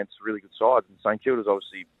lapses against really good sides. And St Kilda's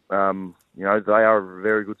obviously, they are a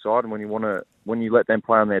very good side. And when you let them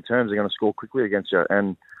play on their terms, they're going to score quickly against you.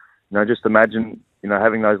 And, just imagine,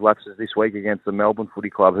 having those lapses this week against the Melbourne Footy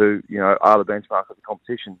Club, who, are the benchmark of the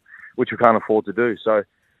competition, which we can't afford to do. So,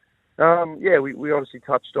 we obviously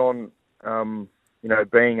touched on,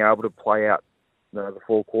 being able to play out the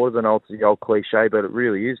 4 quarters. I know it's the old cliche, but it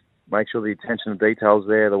really is. Make sure the attention to detail's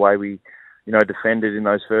there. The way we, defended in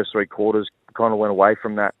those first 3 quarters kind of went away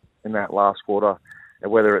from that in that last quarter.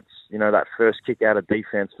 And whether it's, that first kick out of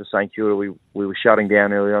defence for St Kilda, we were shutting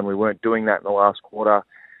down early on. We weren't doing that in the last quarter.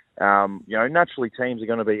 Naturally teams are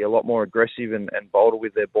going to be a lot more aggressive and bolder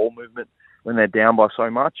with their ball movement when they're down by so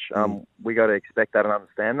much. We got to expect that and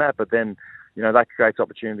understand that. But then, that creates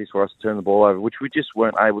opportunities for us to turn the ball over, which we just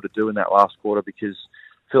weren't able to do in that last quarter because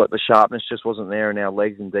I feel like the sharpness just wasn't there in our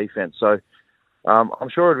legs in defence. So I'm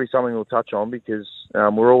sure it'll be something we'll touch on because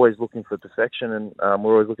we're always looking for perfection and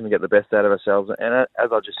we're always looking to get the best out of ourselves. And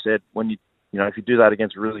as I just said, when if you do that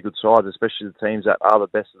against really good sides, especially the teams that are the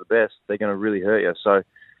best of the best, they're going to really hurt you. So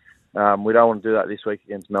we don't want to do that this week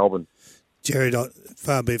against Melbourne. Jared,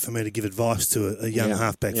 far be it for me to give advice to a young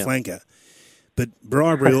halfback flanker, but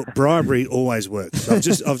bribery always works. So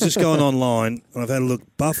I've just gone online and I've had a look.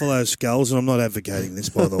 Buffalo skulls, and I'm not advocating this,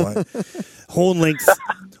 by the way. Horn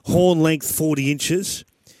length 40 inches.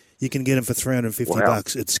 You can get them for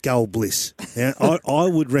 $350 at Skull Bliss. Now, I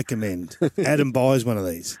would recommend Adam buys one of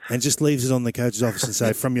these and just leaves it on the coach's office and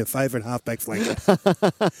say, from your favourite halfback flanker.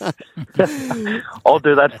 I'll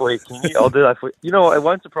do that for you, Kingy. I'll do that for you. You know what? It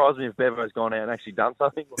won't surprise me if Bevo's gone out and actually done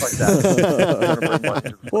something like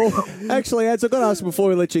that. Well, actually, Ads, I've got to ask before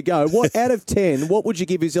we let you go. What out of 10, what would you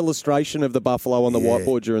give his illustration of the buffalo on the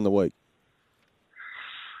whiteboard during the week?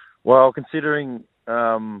 Well, considering...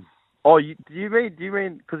 do you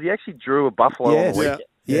mean because he actually drew a buffalo on the weekend?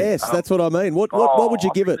 Yes, that's what I mean. What would you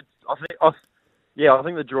give it? I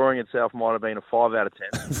think the drawing itself might have been a 5 out of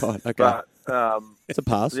 10. Right, okay. But it's a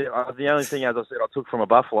pass. The only thing, as I said, I took from a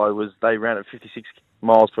buffalo was they ran at 56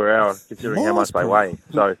 miles per hour, considering how much they weigh.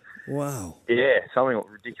 So, wow. Yeah, something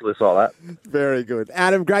ridiculous like that. Very good.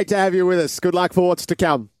 Adam, great to have you with us. Good luck for what's to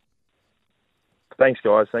come. Thanks,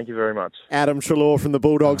 guys. Thank you very much. Adam Treloar from the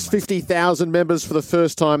Bulldogs. 50,000 members for the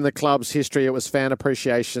first time in the club's history. It was Fan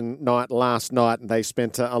Appreciation Night last night, and they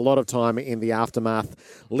spent a lot of time in the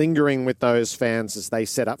aftermath lingering with those fans as they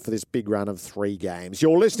set up for this big run of 3 games.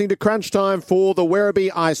 You're listening to Crunch Time for the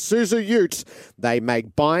Werribee Isuzu Ute. They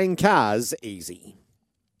make buying cars easy.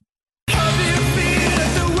 The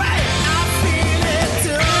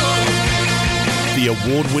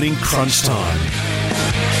award-winning Crunch Time.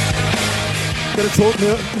 Going to talk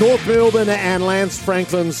North Melbourne and Lance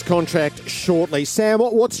Franklin's contract shortly. Sam,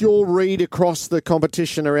 what's your read across the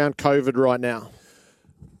competition around COVID right now?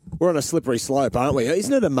 We're on a slippery slope, aren't we?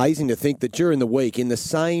 Isn't it amazing to think that during the week, in the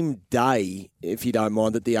same day, if you don't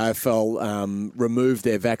mind, that the AFL removed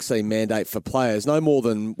their vaccine mandate for players, no more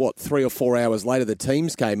than, 3 or 4 hours later, the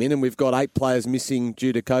teams came in and we've got 8 players missing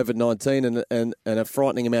due to COVID-19 and a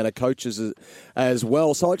frightening amount of coaches as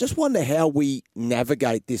well. So I just wonder how we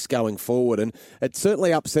navigate this going forward. And it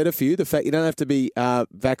certainly upset a few, the fact you don't have to be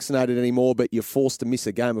vaccinated anymore, but you're forced to miss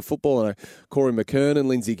a game of football. And Corey McKernan and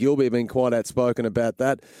Lindsay Gilbey have been quite outspoken about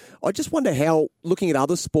that. I just wonder how, looking at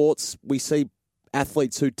other sports, we see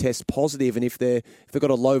athletes who test positive, and if they've got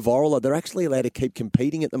a low viral load, they're actually allowed to keep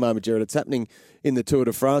competing at the moment, Jared. It's happening in the Tour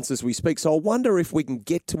de France as we speak. So I wonder if we can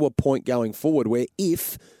get to a point going forward where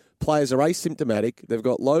if players are asymptomatic, they've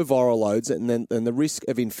got low viral loads, and the risk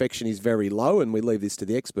of infection is very low, and we leave this to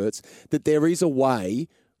the experts, that there is a way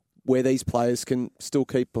where these players can still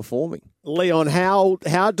keep performing. Leon,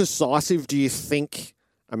 how decisive do you think?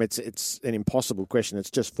 I mean, it's an impossible question. It's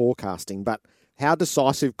just forecasting, but how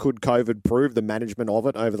decisive could COVID prove the management of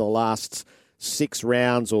it over the last 6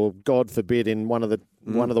 rounds, or God forbid, in one of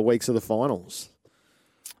the weeks of the finals?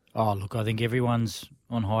 Oh, look, I think everyone's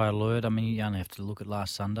on high alert. I mean, you only have to look at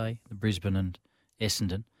last Sunday, the Brisbane and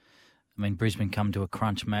Essendon. I mean, Brisbane come to a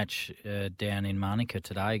crunch match down in Manuka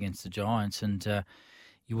today against the Giants, and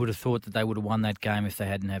you would have thought that they would have won that game if they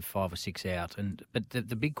hadn't had 5 or 6 out. But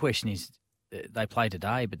the big question is, they play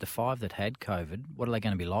today, but the 5 that had COVID, what are they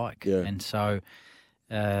going to be like? Yeah. And so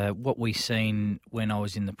what we've seen when I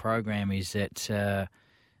was in the program is that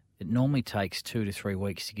it normally takes 2 to 3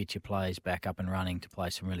 weeks to get your players back up and running to play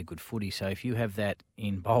some really good footy. So if you have that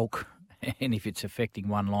in bulk, and if it's affecting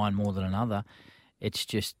one line more than another, it's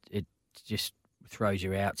just throws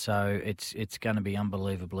you out. So it's going to be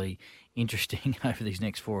unbelievably interesting over these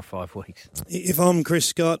next 4 or 5 weeks. If I'm Chris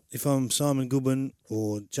Scott, if I'm Simon Goodwin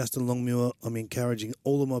or Justin Longmuir, I'm encouraging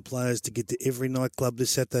all of my players to get to every nightclub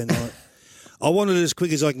this Saturday night. I want it as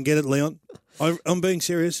quick as I can get it, Leon. I'm being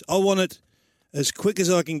serious. I want it as quick as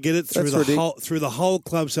I can get it through the whole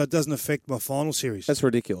club so it doesn't affect my final series. That's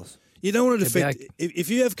ridiculous. You don't want it to affect... If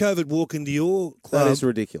you have COVID walk into your club, that is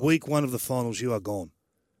ridiculous. Week 1 of the finals, you are gone.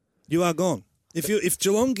 You are gone. If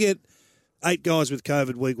Geelong get 8 guys with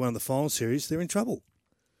COVID week 1 of the final series, they're in trouble.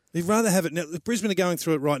 They'd rather have it now. If Brisbane are going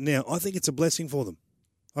through it right now, I think it's a blessing for them.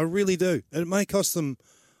 I really do. And it may cost them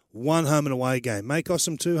 1 home and away game, may cost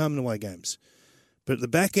them 2 home and away games. But at the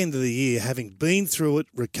back end of the year, having been through it,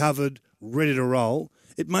 recovered, ready to roll,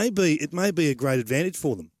 it may be a great advantage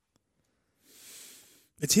for them.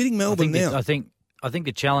 It's hitting Melbourne now. I think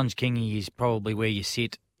the challenge, Kingy, is probably where you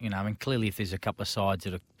sit. And clearly if there's a couple of sides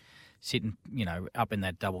that are sitting, up in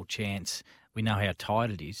that double chance, we know how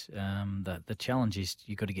tight it is. The challenge is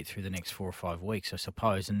you've got to get through the next 4 or 5 weeks, I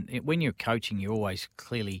suppose. And when you're coaching, you're always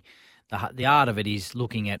clearly... The art of it is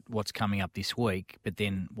looking at what's coming up this week, but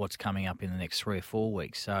then what's coming up in the next 3 or 4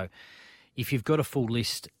 weeks. So if you've got a full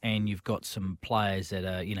list and you've got some players that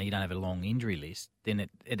are, you don't have a long injury list, then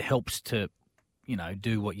it helps to...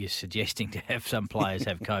 do what you're suggesting, to have some players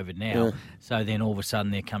have COVID now. Yeah. So then all of a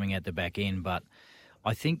sudden they're coming out the back end. But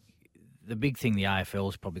I think the big thing the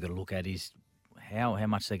AFL's probably got to look at is how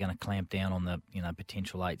much they're going to clamp down on the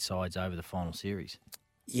potential 8 sides over the final series.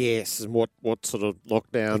 Yes, and what sort of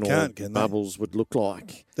lockdown or bubbles would look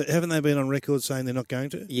like. Haven't they been on record saying they're not going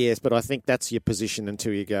to? Yes, but I think that's your position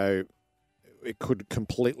until you go, it could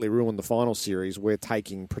completely ruin the final series. We're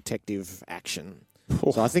taking protective action.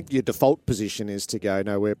 So I think your default position is to go,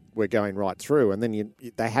 no, we're going right through. And then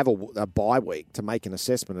they have a bye week to make an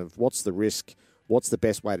assessment of what's the risk, what's the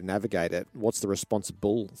best way to navigate it, what's the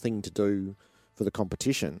responsible thing to do for the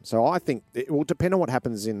competition. So I think it will depend on what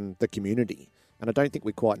happens in the community. And I don't think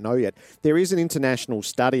we quite know yet. There is an international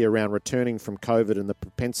study around returning from COVID and the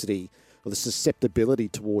propensity or the susceptibility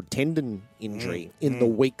toward tendon injury in the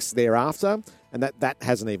weeks thereafter. And that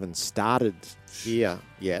hasn't even started here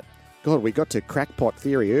yet. God, we got to crackpot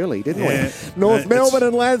theory early, didn't we? North Melbourne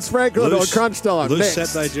and Lance Franklin on Crunch Time. Loose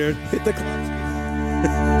Saturday, Jared. Hit the clubs.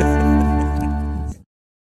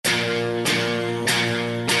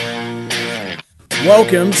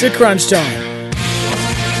 Welcome to Crunch Time.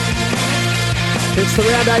 It's the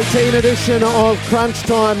round 18 edition of Crunch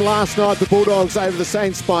Time. Last night, the Bulldogs over the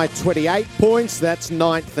Saints by 28 points. That's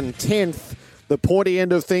 9th and 10th. The pointy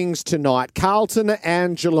end of things tonight. Carlton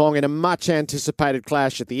and Geelong in a much-anticipated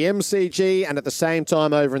clash at the MCG, and at the same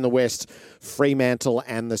time over in the West, Fremantle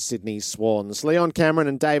and the Sydney Swans. Leon Cameron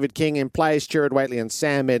and David King in place, Jared Waitley and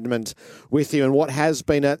Sam Edmund with you in what has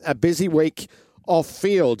been a busy week off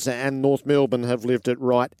fields, and North Melbourne have lived it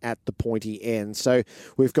right at the pointy end. So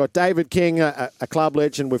we've got David King, a club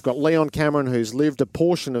legend. We've got Leon Cameron, who's lived a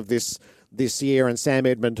portion of this year, and Sam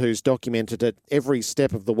Edmund, who's documented it every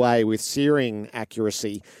step of the way with searing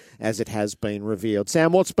accuracy as it has been revealed.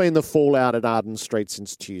 Sam, what's been the fallout at Arden Street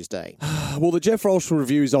since Tuesday? Well, the Jeff Walsh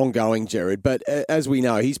review is ongoing, Jared, but as we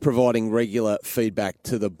know, he's providing regular feedback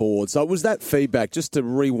to the board. So it was that feedback, just to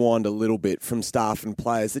rewind a little bit, from staff and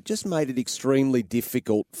players that just made it extremely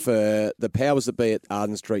difficult for the powers that be at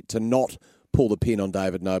Arden Street to not pull the pin on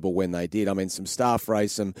David Noble when they did. I mean, some staff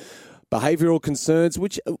raised some behavioural concerns,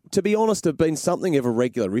 which, to be honest, have been something of a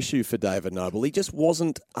regular issue for David Noble. He just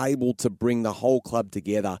wasn't able to bring the whole club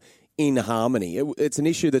together in harmony. It's an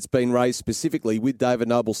issue that's been raised specifically with David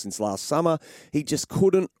Noble since last summer. He just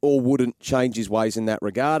couldn't or wouldn't change his ways in that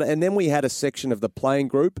regard. And then we had a section of the playing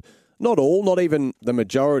group, not all, not even the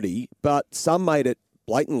majority, but some made it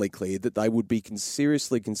blatantly clear that they would be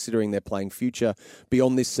seriously considering their playing future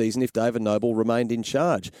beyond this season if David Noble remained in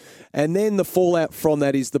charge. And then the fallout from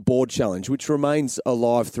that is the board challenge, which remains a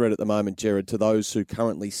live threat at the moment, Jared, to those who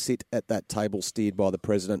currently sit at that table steered by the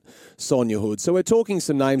President, Sonia Hood. So we're talking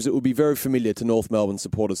some names that will be very familiar to North Melbourne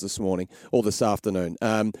supporters this morning or this afternoon.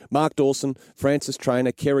 Mark Dawson, Francis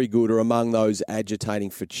Traynor, Kerry Good are among those agitating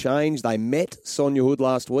for change. They met Sonia Hood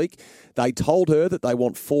last week. They told her that they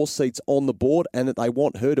want 4 seats on the board and that they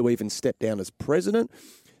want her to even step down as president.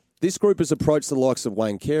 This group has approached the likes of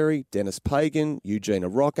Wayne Carey, Dennis Pagan, Eugenia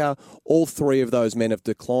Rocker. All 3 of those men have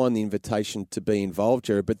declined the invitation to be involved,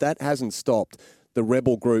 Jared, but that hasn't stopped the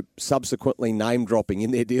rebel group subsequently name-dropping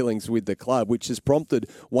in their dealings with the club, which has prompted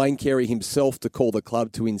Wayne Carey himself to call the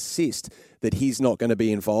club to insist that he's not going to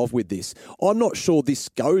be involved with this. I'm not sure this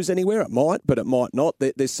goes anywhere. It might, but it might not.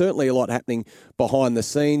 There's certainly a lot happening behind the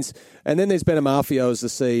scenes. And then there's Ben Amarfio as the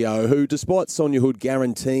CEO, who, despite Sonia Hood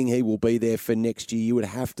guaranteeing he will be there for next year, you would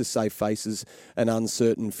have to say faces an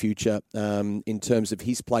uncertain future in terms of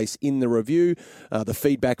his place in the review, the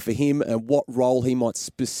feedback for him, and what role he might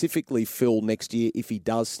specifically fill next year if he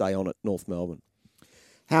does stay on at North Melbourne.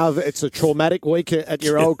 It's a traumatic week at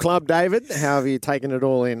your old club, David. How have you taken it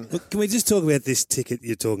all in? Look, can we just talk about this ticket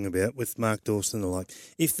you're talking about with Mark Dawson and the like?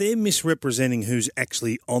 If they're misrepresenting who's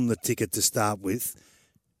actually on the ticket to start with,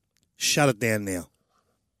 shut it down now.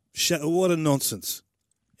 What a nonsense.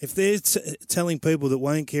 If they're telling people that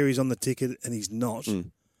Wayne Carey's on the ticket and he's not,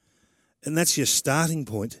 and that's your starting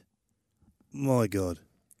point, my God,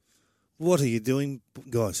 what are you doing,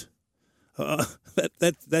 guys?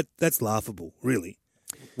 That's laughable, really.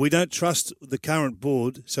 We don't trust the current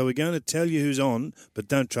board, so we're going to tell you who's on, but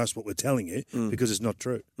don't trust what we're telling you because it's not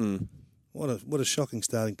true. What a shocking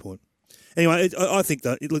starting point. Anyway, I think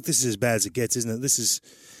that this is as bad as it gets, isn't it? This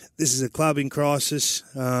is a club in crisis.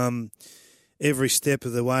 Every step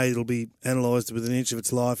of the way it'll be analysed within an inch of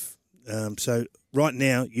its life. So right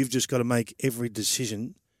now, you've just got to make every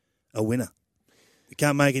decision a winner. You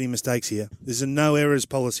can't make any mistakes here. There's a no errors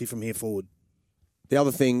policy from here forward. The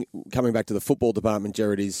other thing, coming back to the football department,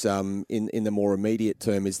 Jared, is in the more immediate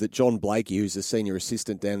term, is that John Blakey, who's a senior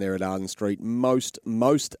assistant down there at Arden Street, most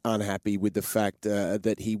unhappy with the fact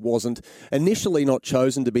that he wasn't initially not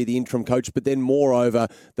chosen to be the interim coach, but then moreover,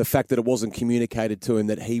 the fact that it wasn't communicated to him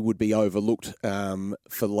that he would be overlooked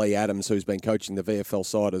for Lee Adams, who's been coaching the VFL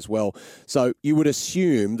side as well. So you would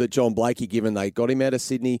assume that John Blakey, given they got him out of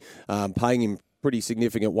Sydney, paying him pretty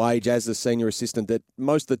significant wage as the senior assistant, that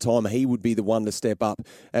most of the time he would be the one to step up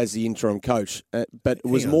as the interim coach. But it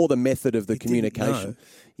was more the method of the communication.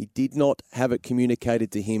 He did not have it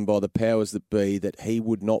communicated to him by the powers that be that he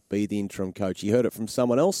would not be the interim coach. He heard it from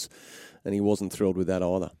someone else, and he wasn't thrilled with that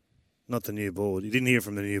either. Not the new board. You didn't hear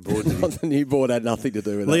from the new board, did you? The new board had nothing to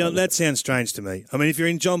do with that. Leon, that sounds strange to me. I mean, if you're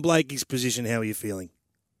in John Blakey's position, how are you feeling?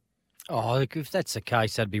 Oh, look, if that's the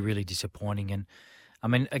case, that'd be really disappointing. And, I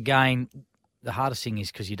mean, again, the hardest thing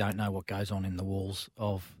is because you don't know what goes on in the walls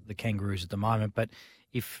of the Kangaroos at the moment. But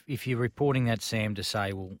if you're reporting that, Sam, to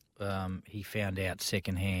say, well, he found out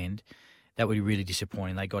secondhand, that would be really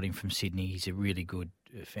disappointing. They got him from Sydney. He's a really good,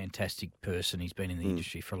 fantastic person. He's been in the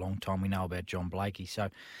industry for a long time. We know about John Blakey. So,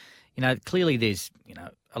 clearly there's,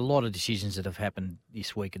 a lot of decisions that have happened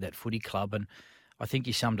this week at that footy club. And I think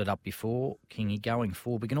you summed it up before, Kingy. Going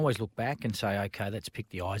forward, we can always look back and say, okay, let's pick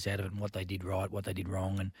the eyes out of it and what they did right, what they did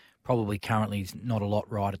wrong, and probably currently is not a lot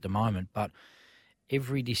right at the moment. But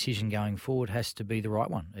every decision going forward has to be the right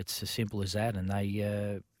one. It's as simple as that. And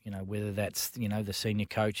they, whether that's, the senior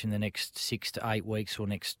coach in the next 6 to 8 weeks or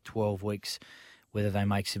next 12 weeks, whether they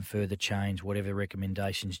make some further change, whatever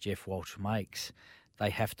recommendations Jeff Walsh makes,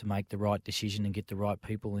 they have to make the right decision and get the right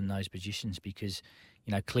people in those positions because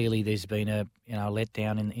clearly there's been a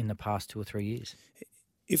letdown in the past 2 or 3 years.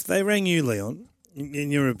 If they rang you, Leon,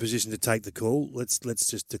 and you're in a position to take the call, let's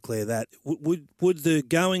just declare that. Would the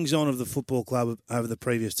goings on of the football club over the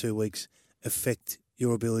previous 2 weeks affect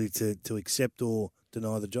your ability to accept or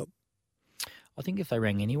deny the job? I think if they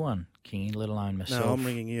rang anyone, Kingy, let alone myself. No, I'm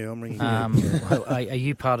ringing you. Are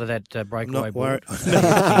you part of that breakaway board?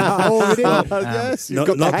 Yes, you've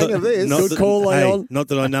got the hang of this. Good call, Leon. Not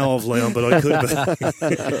that I know of, Leon, but I could.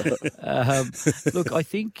 Look, I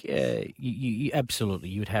think you absolutely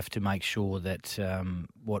you'd have to make sure that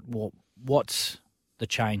what's the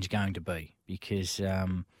change going to be because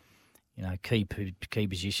key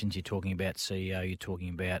positions you're talking about CEO, you're talking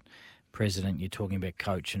about president, you're talking about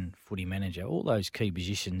coach and footy manager, all those key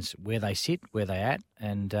positions, where they sit, where they're at,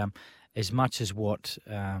 and as much as what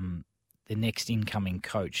the next incoming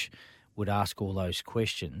coach would ask all those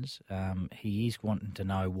questions, he is wanting to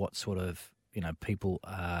know what sort of people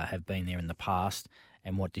have been there in the past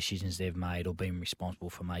and what decisions they've made or been responsible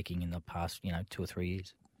for making in the past 2 or 3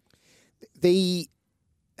 years.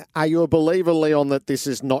 Are you a believer, Leon, that this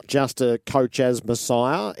is not just a coach as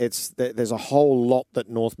Messiah? There's a whole lot that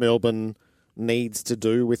North Melbourne needs to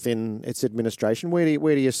do within its administration. Where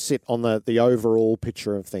do you sit on the overall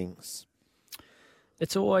picture of things?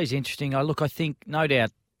 It's always interesting. I think, no doubt,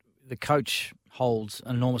 the coach holds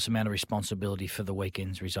an enormous amount of responsibility for the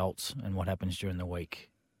weekend's results and what happens during the week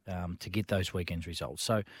to get those weekend's results.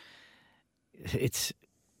 So it's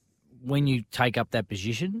when you take up that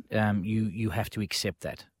position, you have to accept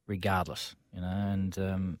that regardless,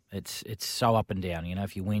 and it's so up and down.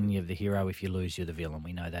 If you win, you're the hero. If you lose, you're the villain.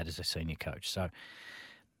 We know that as a senior coach. So,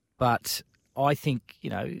 but I think,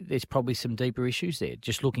 there's probably some deeper issues there,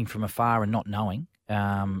 just looking from afar and not knowing,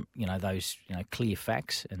 those, clear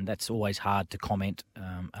facts. And that's always hard to comment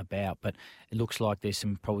about. But it looks like there's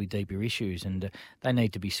some probably deeper issues and they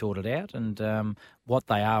need to be sorted out. And what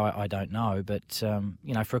they are, I don't know. But,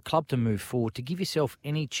 for a club to move forward, to give yourself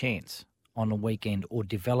any chance on a weekend or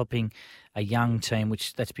developing a young team,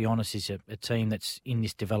 which, let's be honest, is a team that's in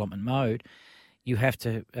this development mode, you have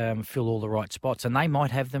to fill all the right spots. And they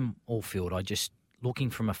might have them all filled. Looking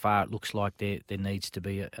from afar, it looks like there needs to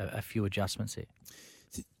be a few adjustments there.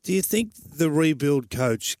 Do you think the rebuild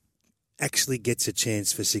coach actually gets a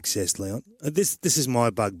chance for success, Leon? This is my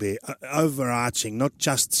bugbear. Overarching, not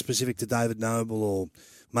just specific to David Noble or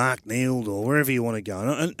Mark Neild or wherever you want to go.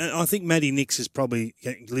 And I think Matty Nix is probably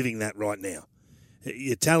living that right now.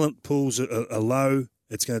 Your talent pools are low.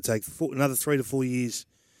 It's going to take another 3 to 4 years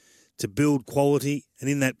to build quality, and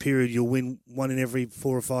in that period you'll win one in every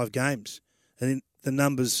 4 or 5 games. And the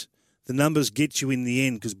numbers get you in the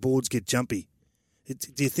end because boards get jumpy.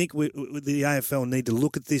 Do you think the AFL need to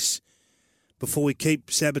look at this before we keep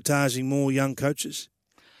sabotaging more young coaches?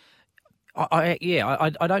 I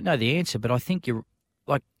don't know the answer, but I think you're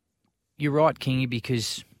right, Kingy,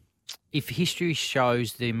 because if history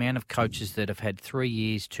shows the amount of coaches that have had 3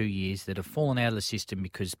 years, 2 years that have fallen out of the system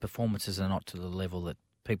because performances are not to the level that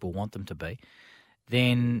people want them to be,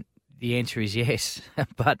 then the answer is yes.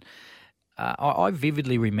 But I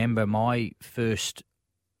vividly remember my first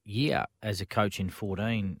year as a coach in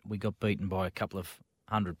 14. We got beaten by a couple of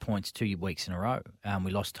 100 points 2 weeks in a row.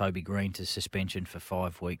 We lost Toby Green to suspension for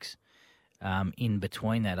 5 weeks in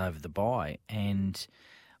between that over the bye. And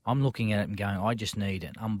I'm looking at it and going, I just need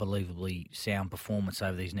an unbelievably sound performance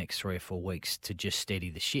over these next 3 or 4 weeks to just steady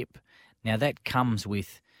the ship. Now, that comes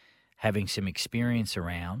with having some experience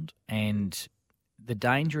around, and the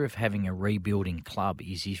danger of having a rebuilding club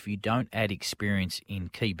is if you don't add experience in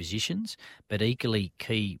key positions, but equally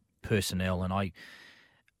key personnel. And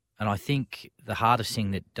I think the hardest thing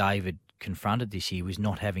that David confronted this year was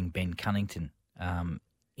not having Ben Cunnington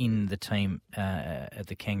in the team at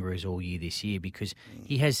the Kangaroos all year this year, because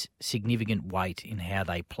he has significant weight in how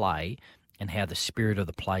they play and how the spirit of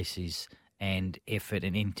the place is, and effort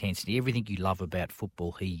and intensity. Everything you love about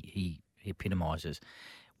football, he epitomises.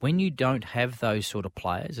 When you don't have those sort of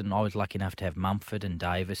players, and I was lucky enough to have Mumford and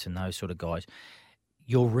Davis and those sort of guys,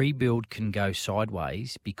 your rebuild can go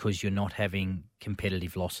sideways because you're not having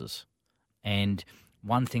competitive losses. And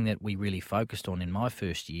one thing that we really focused on in my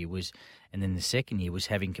first year was, and then the second year, was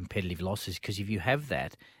having competitive losses, because if you have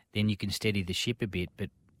that, then you can steady the ship a bit. But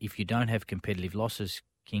if you don't have competitive losses,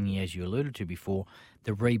 Kingy, as you alluded to before,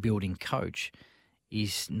 the rebuilding coach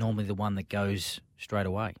is normally the one that goes straight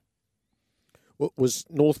away. Was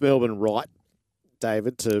North Melbourne right,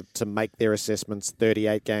 David, to make their assessments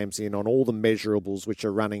 38 games in on all the measurables which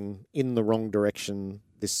are running in the wrong direction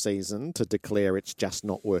this season to declare it's just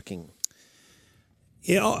not working?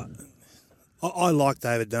 Yeah, I like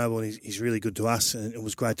David Noble, and he's really good to us, and it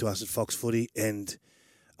was great to us at Fox Footy, and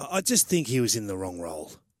I just think he was in the wrong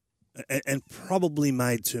role and probably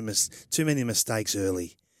made too many mistakes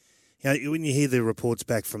early. You know, when you hear the reports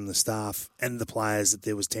back from the staff and the players that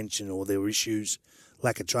there was tension or there were issues,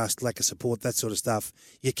 lack of trust, lack of support, that sort of stuff,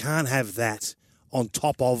 you can't have that on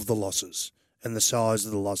top of the losses and the size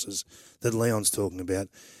of the losses that Leon's talking about.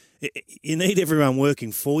 You need everyone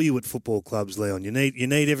working for you at football clubs, Leon. You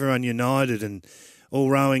need everyone united and all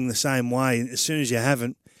rowing the same way. As soon as you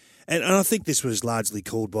haven't, and I think this was largely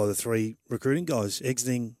called by the 3 recruiting guys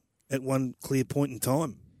exiting at one clear point in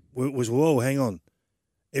time. It was, whoa, hang on.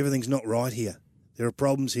 Everything's not right here. There are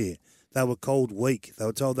problems here. They were called weak. They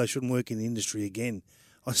were told they shouldn't work in the industry again.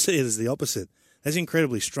 I see it as the opposite. That's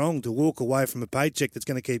incredibly strong to walk away from a paycheck that's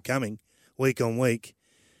going to keep coming week on week,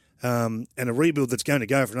 and a rebuild that's going to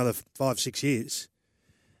go for another 5-6 years.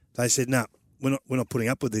 They said, no, we're not putting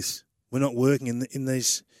up with this. We're not working in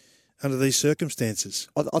these under these circumstances.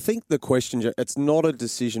 I think the question, it's not a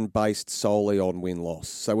decision based solely on win-loss.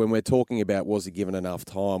 So when we're talking about was he given enough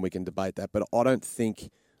time, we can debate that. But I don't think,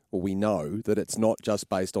 well, we know that it's not just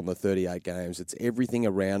based on the 38 games. It's everything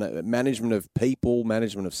around it. Management of people,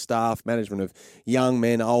 management of staff, management of young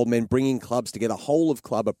men, old men, bringing clubs together. Whole of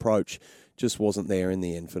club approach just wasn't there in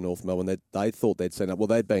the end for North Melbourne. They thought they'd seen enough. Well,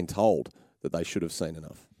 they'd been told that they should have seen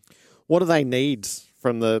enough. What do they need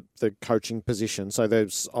from the coaching position? So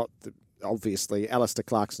there's obviously Alistair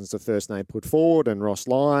Clarkson's the first name put forward, and Ross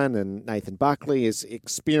Lyon and Nathan Buckley is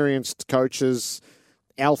experienced coaches,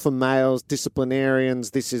 alpha males,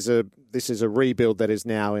 disciplinarians. This is a rebuild that is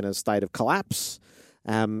now in a state of collapse,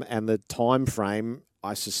 and the time frame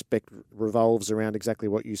I suspect revolves around exactly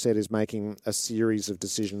what you said, is making a series of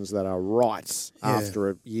decisions that are right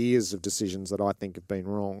after years of decisions that I think have been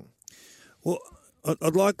wrong. Well,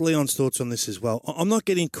 I'd like Leon's thoughts on this as well. I'm not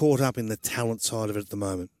getting caught up in the talent side of it at the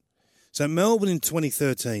moment. So Melbourne in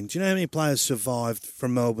 2013, do you know how many players survived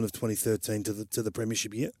from Melbourne of 2013 to the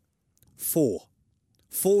premiership year? 4.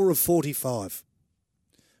 4 of 45.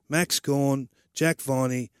 Max Gawn, Jack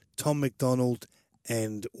Viney, Tom McDonald,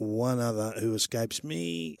 and one other who escapes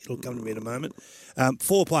me. It'll come to me in a moment.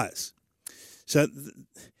 4 players. So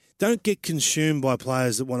don't get consumed by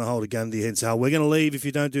players that want to hold a gun to your head and say, we're going to leave if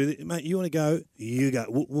you don't do this. Mate, you want to go, you go.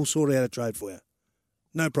 We'll sort out a trade for you.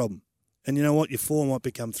 No problem. And you know what? Your 4 might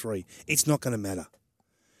become 3. It's not going to matter.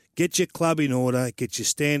 Get your club in order. Get your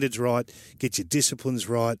standards right. Get your disciplines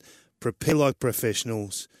right. Prepare like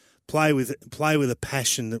professionals. Play with a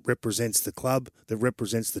passion that represents the club, that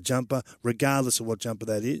represents the jumper, regardless of what jumper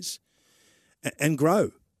that is, and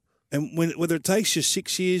grow. And whether it takes you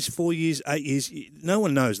 6 years, 4 years, 8 years, no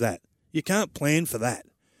one knows that. You can't plan for that.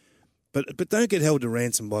 But don't get held to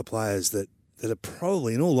ransom by players that are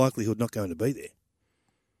probably, in all likelihood, not going to be there.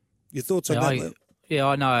 Your thoughts on that, Lou? Yeah,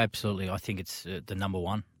 I know, absolutely. I think it's the number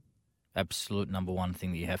one, absolute number one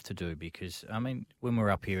thing that you have to do because, I mean, when we're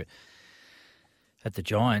up here at the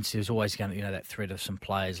Giants, there's always going to, that threat of some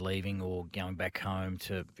players leaving or going back home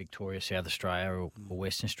to Victoria, South Australia or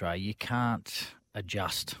Western Australia. You can't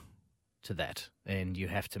adjust to that, and you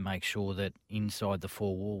have to make sure that inside the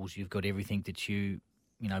 4 walls you've got everything that you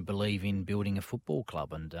believe in building a football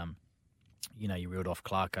club. And you reeled off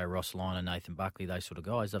Clarko, Ross Lyon, Nathan Buckley, those sort of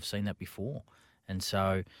guys. I've seen that before, and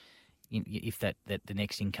so if that the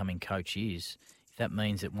next incoming coach if that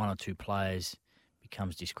means that 1 or 2 players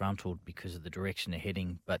becomes disgruntled because of the direction they're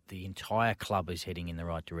heading, but the entire club is heading in the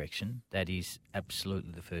right direction, that is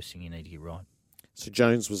absolutely the first thing you need to get right. So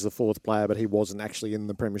Jones was the 4th player, but he wasn't actually in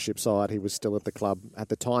the premiership side. He was still at the club at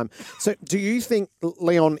the time. So do you think,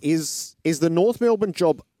 Leon, is the North Melbourne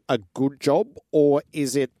job a good job, or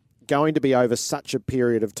is it going to be over such a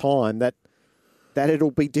period of time that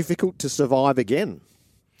it'll be difficult to survive again?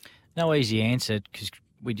 No easy answer, because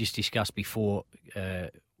we just discussed before,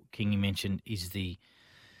 King, you mentioned, is the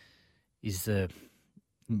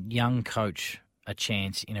young coach a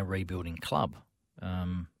chance in a rebuilding club?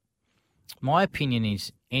 My opinion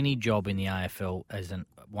is any job in the AFL as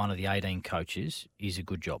one of the 18 coaches is a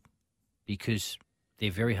good job because they're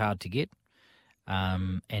very hard to get,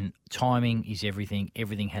 and timing is everything.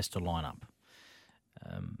 Everything has to line up.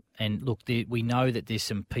 And look, we know that there's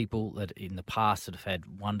some people that in the past that have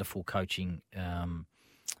had wonderful coaching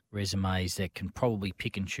resumes that can probably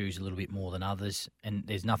pick and choose a little bit more than others, and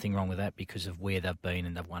there's nothing wrong with that because of where they've been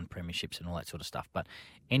and they've won premierships and all that sort of stuff. But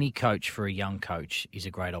any coach for a young coach is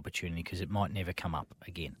a great opportunity because it might never come up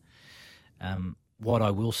again. What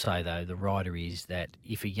I will say, though, the rider is that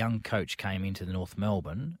if a young coach came into the North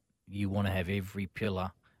Melbourne, you want to have every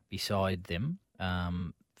pillar beside them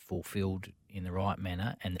fulfilled in the right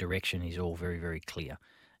manner, and the direction is all very, very clear.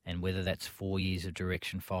 And whether that's 4 years of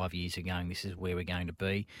direction, 5 years of going, this is where we're going to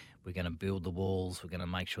be. We're going to build the walls. We're going to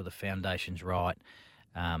make sure the foundation's right.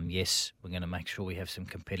 Yes, we're going to make sure we have some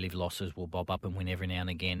competitive losses. We'll bob up and win every now and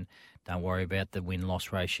again. Don't worry about the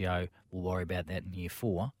win-loss ratio. We'll worry about that in year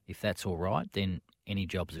 4. If that's all right, then any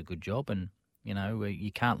job's a good job. And,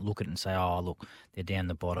 you can't look at it and say, oh, look, they're down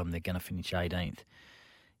the bottom. They're going to finish 18th.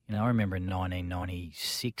 I remember in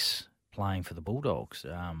 1996 playing for the Bulldogs.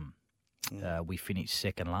 We finished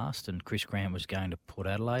second last, and Chris Grant was going to Port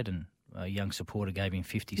Adelaide, and a young supporter gave him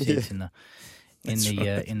 50 cents in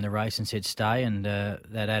the race and said stay, and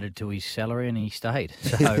that added to his salary, and he stayed.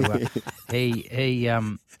 So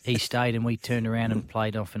he stayed, and we turned around and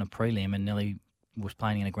played off in a prelim, and nearly was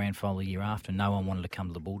playing in a grand final the year after. No one wanted to come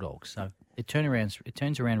to the Bulldogs, so it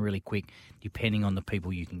turns around really quick, depending on the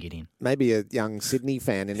people you can get in. Maybe a young Sydney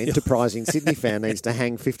fan, an enterprising Sydney fan, needs to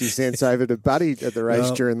hang 50 cents over to Buddy at the race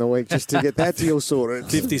during the week just to get that deal sorted.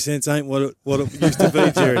 50 cents ain't what it used to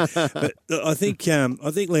be, Jerry. But I think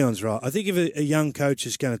Leon's right. I think if a young coach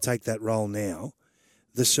is going to take that role now,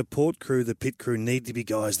 the support crew, the pit crew, need to be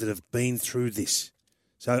guys that have been through this.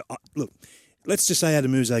 So, look, let's just say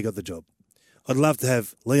Adam Muse got the job. I'd love to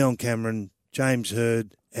have Leon Cameron, James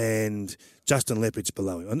Hird, and Justin Lepage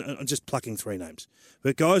below him. I'm just plucking 3 names.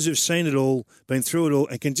 But guys who've seen it all, been through it all,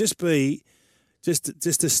 and can just be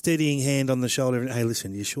just a steadying hand on the shoulder. Hey,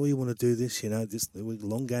 listen, you sure you want to do this? This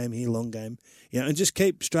long game here, long game. And just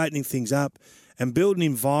keep straightening things up and build an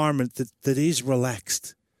environment that is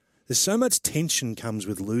relaxed. There's so much tension comes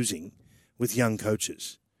with losing with young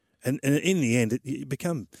coaches. And in the end, it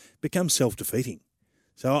becomes self-defeating.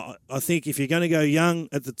 So I think if you're going to go young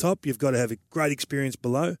at the top, you've got to have a great experience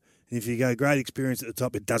below. And if you go great experience at the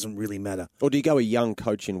top, it doesn't really matter. Or do you go a young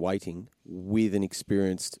coach in waiting with an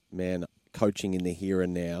experienced man coaching in the here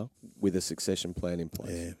and now with a succession plan in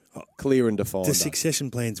place? Yeah. Clear and defined. Do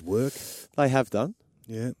succession plans work? They have done.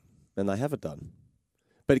 Yeah. And they haven't done.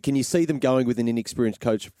 But can you see them going with an inexperienced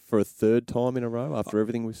coach for a third time in a row after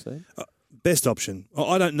everything we've seen? Best option.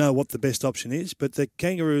 I don't know what the best option is, but the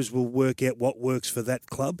Kangaroos will work out what works for that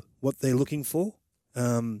club, what they're looking for.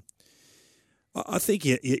 I think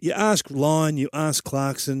you ask Lyon, you ask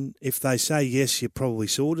Clarkson. If they say yes, you're probably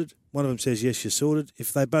sorted. One of them says yes, you're sorted.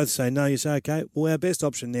 If they both say no, you say, okay, well, our best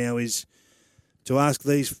option now is to ask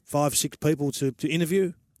these 5-6 people to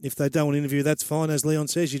interview. If they don't want to interview, that's fine. As Leon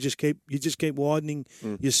says, you just keep widening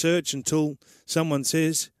your search until someone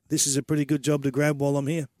says, this is a pretty good job to grab while I'm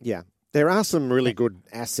here. Yeah. There are some really good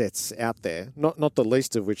assets out there, not the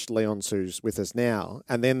least of which Leon's who's with us now.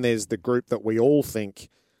 And then there's the group that we all think,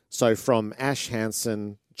 so from Ash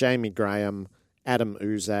Hansen, Jamie Graham, Adam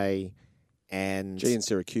Uze, and Gian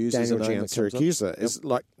Syracuse, Daniel Gian Syracuse. Is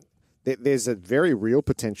like there's a very real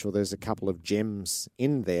potential. There's a couple of gems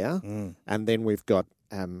in there. And then we've got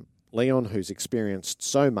Leon, who's experienced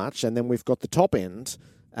so much. And then we've got the top end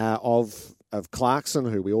of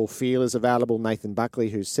Clarkson, who we all feel is available, Nathan Buckley,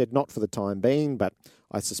 who's said not for the time being, but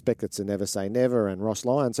I suspect it's a never say never, and Ross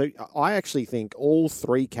Lyon. So I actually think all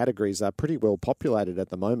three categories are pretty well populated at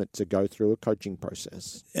the moment to go through a coaching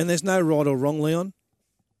process. And there's no right or wrong, Leon?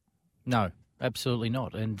 No, absolutely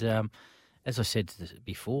not. And as I said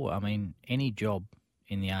before, I mean, any job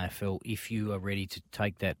in the AFL, if you are ready to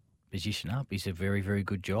take that position up, is a very, very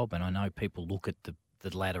good job. And I know people look at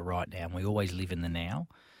the ladder right now, and we always live in the now.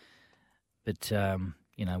 But,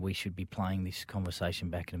 we should be playing this conversation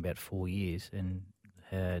back in about 4 years and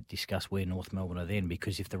discuss where North Melbourne are then,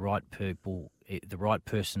 because if the right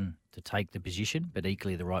person to take the position, but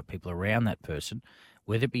equally the right people around that person,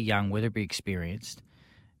 whether it be young, whether it be experienced,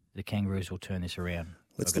 the Kangaroos will turn this around.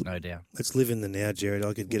 I've got no doubt. Let's live in the now, Jared.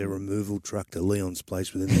 I could get a removal truck to Leon's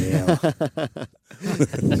place within the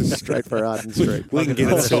hour. Straight for Arden Street. We can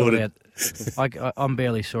get it sorted. I'm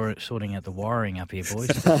barely sorting out the wiring up here, boys.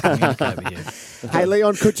 Communicate with you. Hey,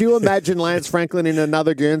 Leon, could you imagine Lance Franklin in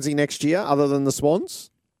another Guernsey next year other than the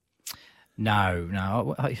Swans?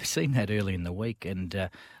 No. I've seen that early in the week. And,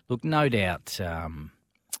 look, no doubt...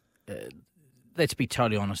 let's be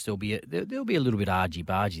totally honest, there'll be a little bit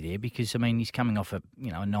argy-bargy there because, I mean, he's coming off a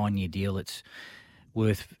 9-year deal that's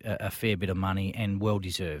worth a fair bit of money and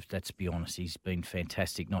well-deserved. Let's be honest. He's been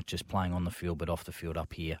fantastic, not just playing on the field but off the field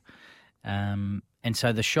up here. And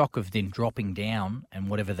so the shock of then dropping down and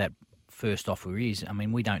whatever that first offer is, I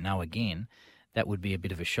mean, we don't know again. That would be a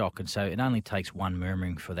bit of a shock. And so it only takes one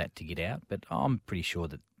murmuring for that to get out. But I'm pretty sure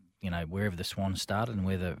that, wherever the Swans started and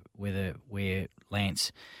where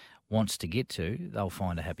Lance wants to get to, they'll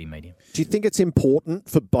find a happy medium. Do you think it's important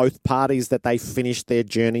for both parties that they finish their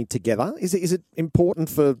journey together? Is it important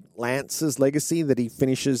for Lance's legacy that he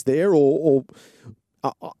finishes there, or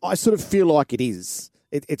I sort of feel like it is.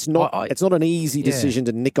 It's not an easy decision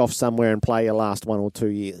to nick off somewhere and play your last 1 or 2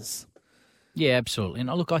 years. Yeah, absolutely.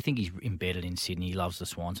 And look, I think he's embedded in Sydney. He loves the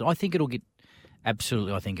Swans. I think it'll get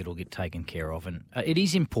taken care of. And it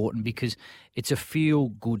is important because it's a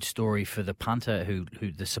feel-good story for the punter, who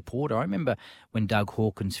the supporter. I remember when Doug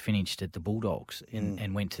Hawkins finished at the Bulldogs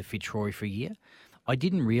and went to Fitzroy for a year. I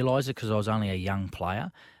didn't realise it because I was only a young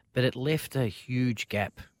player, but it left a huge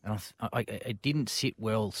gap. And it didn't sit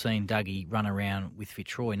well seeing Dougie run around with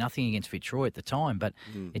Fitzroy. Nothing against Fitzroy at the time, but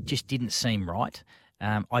it just didn't seem right.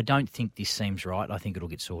 I don't think this seems right. I think it'll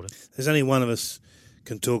get sorted. There's only one of us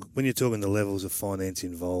can talk when you're talking the levels of finance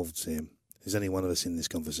involved, Sam. There's only one of us in this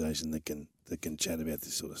conversation that can chat about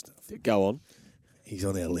this sort of stuff. Go on. He's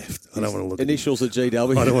on our left. I don't want to look Initials at him.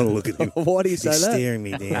 Initials at GW. I don't want to look at him. Why do you say He's that? staring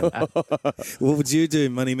me down. What would you do,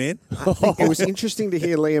 Money Man? I think it was interesting to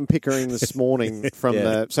hear Liam Pickering this morning from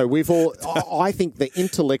the. So we've all. I think the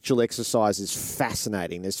intellectual exercise is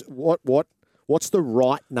fascinating. There's what's the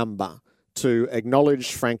right number to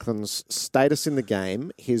acknowledge Franklin's status in the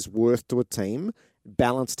game, his worth to a team,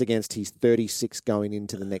 balanced against his 36 going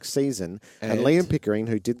into the next season. And Liam Pickering,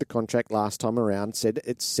 who did the contract last time around, said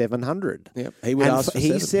it's 700. Yep, he would ask for he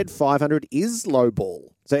 7. said 500 is low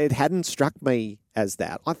ball. So it hadn't struck me as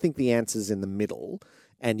that. I think the answer's in the middle,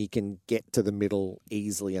 and you can get to the middle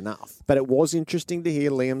easily enough. But it was interesting to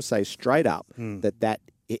hear Liam say straight up that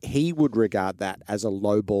he would regard that as a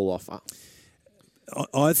low ball offer.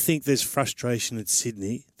 I think there's frustration at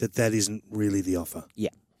Sydney that isn't really the offer.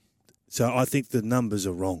 Yeah. So I think the numbers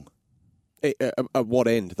are wrong. At what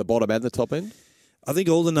end? The bottom and the top end? I think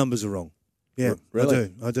all the numbers are wrong. Yeah,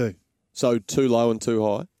 Really? I do. So too low and too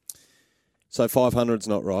high? So 500's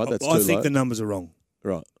not right. That's too I think low. the numbers are wrong.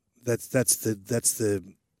 Right. That's the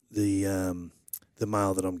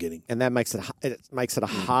mail that I'm getting. And that makes it a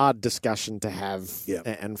hard discussion to have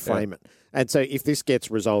and frame it. And so if this gets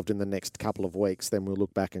resolved in the next couple of weeks, then we'll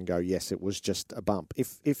look back and go, yes, it was just a bump.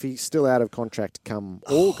 If he's still out of contract come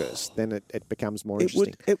August, then it becomes more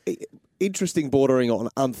interesting. Interesting, bordering on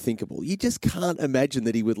unthinkable. You just can't imagine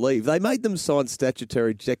that he would leave. They made them sign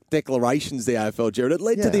statutory declarations, the AFL, Jared. It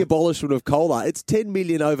led to the abolishment of COLA. It's $10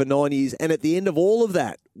 million over 9 years, and at the end of all of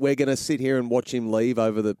that, we're going to sit here and watch him leave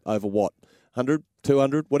over what? 100,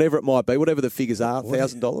 200, whatever it might be, whatever the figures are,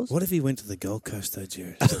 $1,000. What if he went to the Gold Coast, though,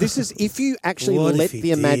 Jared? This is if you actually let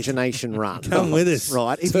the imagination run. Come with us.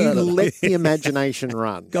 Right, if you let the imagination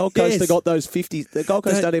run. Gold Coast have got those 50. The Gold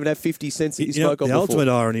Coast don't even have 50 cents that you spoke of the before. ultimate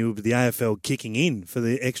irony would be the AFL kicking in for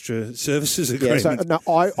the extra services agreement. Yeah,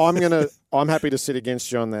 so I'm happy to sit against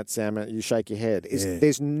you on that, Sam. You shake your head.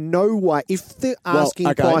 There's no way. If the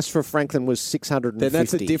asking price for Franklin was $650, then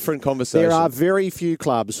that's a different conversation. There are very few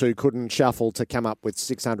clubs who couldn't shuffle to come up with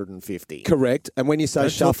 $650. Correct. And when you say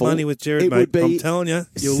shuffle, money with Jared, it mate. would be I'm telling you,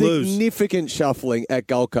 you'll lose. Significant shuffling at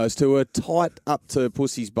Gold Coast, who are tight up to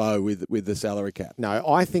pussy's bow with the salary cap. No,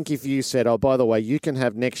 I think if you said, oh, by the way, you can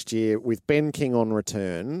have next year with Ben King on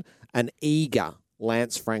return, an eager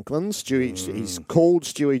Lance Franklin, he's called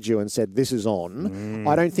Stewie Dew and said, this is on.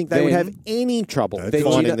 I don't think they would have any trouble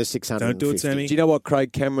finding the $650. Don't do it, Sammy. Do you know what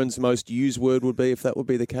Craig Cameron's most used word would be if that would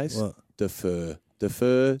be the case? What? Defer.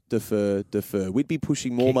 Defer. We'd be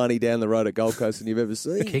pushing more money down the road at Gold Coast than you've ever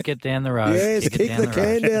seen. Kick it down the road. Yes, kick the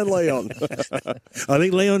can down, Leon. I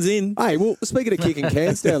think Leon's in. Hey, well, speaking of kicking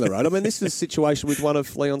cans down the road, I mean, this is a situation with one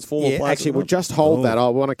of Leon's former players. Actually, we'll just hold that. I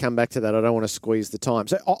want to come back to that. I don't want to squeeze the time.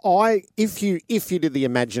 So, if you did the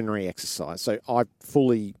imaginary exercise, so I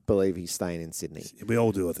fully believe he's staying in Sydney. We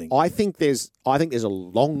all do, I think. I think there's a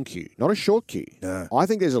long queue, not a short queue. No. I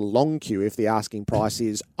think there's a long queue if the asking price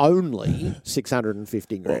is only $650,000.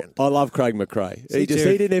 I love Craig McRae. He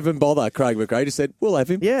didn't even bother. Craig McRae just said, "We'll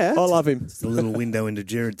have him." Yeah, I love him. It's a little window into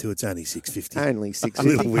Jared too. It's only $650. Only $650. A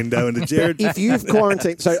little window into Jared. If you've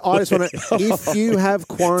quarantined, so I just want to. If you have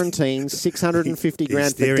quarantined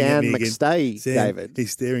 $650,000 for Dan McStay, Sam, David,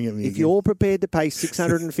 he's staring at me. If you're prepared to pay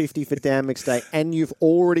 $650 for Dan McStay, and you've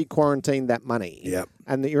already quarantined that money,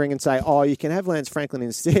 and that you're going to say, "Oh, you can have Lance Franklin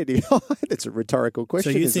instead," that's a rhetorical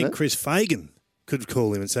question. So you isn't think it? Chris Fagan could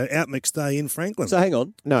call him and say, "Out McStay in Franklin"? So hang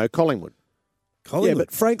on. No, Collingwood. Yeah,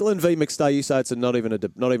 but Franklin v McStay, you say it's not even a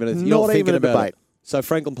debate. So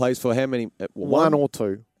Franklin plays for how many? One or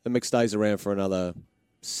two. And McStay's around for another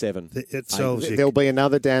 7. There'll be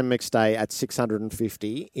another Dan McStay at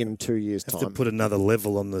 $650 in 2 years' time. Have to put another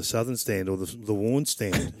level on the Southern stand or the Warren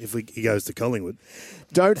stand if he goes to Collingwood.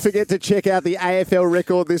 Don't forget to check out the AFL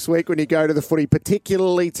record this week when you go to the footy,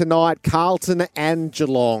 particularly tonight, Carlton and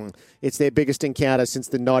Geelong. It's their biggest encounter since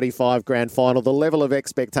the 95 grand final. The level of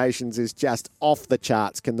expectations is just off the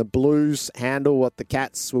charts. Can the Blues handle what the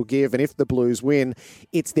Cats will give? And if the Blues win,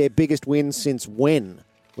 it's their biggest win since when?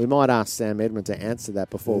 We might ask Sam Edmund to answer that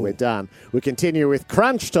before we're done. We continue with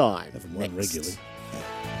Crunch Time. Haven't won regularly.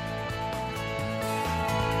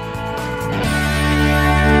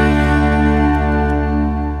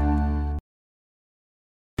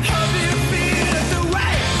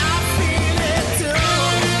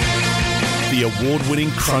 The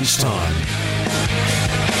award-winning Crunch Time.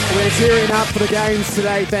 We're gearing up for the games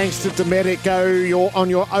today thanks to Dometic. Go on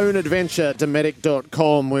your own adventure,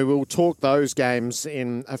 Dometic.com. We will talk those games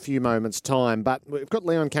in a few moments' time. But we've got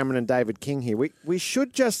Leon Cameron and David King here. We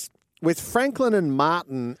should just, with Franklin and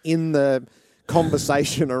Martin in the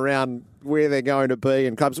conversation around where they're going to be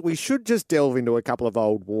and clubs, we should just delve into a couple of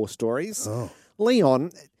old war stories.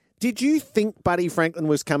 Leon, did you think Buddy Franklin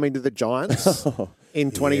was coming to the Giants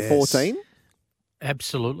in 2014? Yes.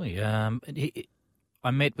 Absolutely. I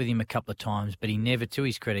met with him a couple of times, but he never, to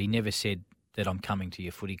his credit, he never said that I'm coming to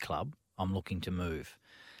your footy club. I'm looking to move.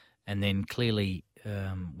 And then clearly,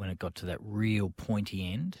 when it got to that real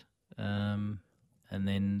pointy end, and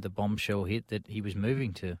then the bombshell hit that he was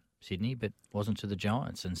moving to Sydney, but wasn't to the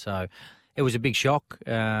Giants. And so it was a big shock.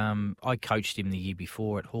 I coached him the year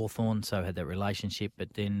before at Hawthorn, so I had that relationship.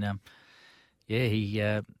 But then, he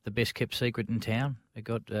the best kept secret in town.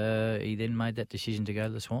 He then made that decision to go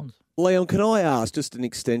to the Swans. Leon, can I ask just an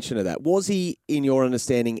extension of that? Was he, in your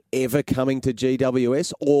understanding, ever coming to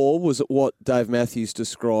GWS, or was it what Dave Matthews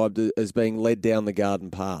described as being led down the garden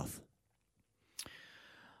path?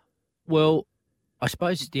 Well, I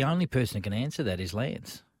suppose the only person who can answer that is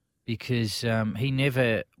Lance, because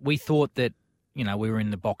we thought that we were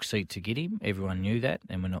in the box seat to get him. Everyone knew that,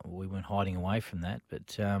 and we weren't hiding away from that.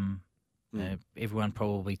 But everyone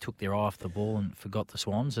probably took their eye off the ball and forgot the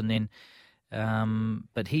Swans. And then,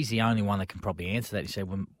 but he's the only one that can probably answer that. He said,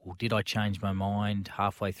 well, did I change my mind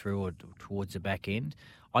halfway through or towards the back end?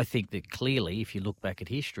 I think that clearly, if you look back at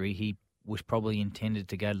history, he was probably intended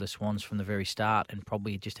to go to the Swans from the very start and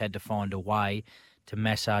probably just had to find a way to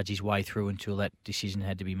massage his way through until that decision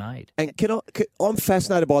had to be made. And I'm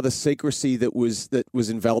fascinated by the secrecy that was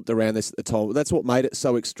enveloped around this at the time. That's what made it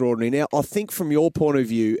so extraordinary. Now, I think from your point of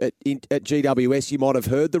view, at GWS, you might have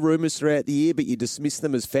heard the rumours throughout the year, but you dismissed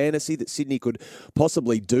them as fantasy, that Sydney could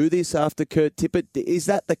possibly do this after Kurt Tippett. Is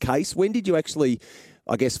that the case? When did you actually,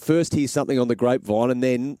 I guess, first hear something on the grapevine and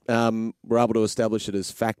then were able to establish it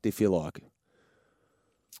as fact, if you like?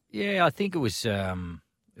 Yeah, I think it was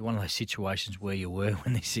one of those situations where you were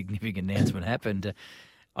when the significant announcement happened.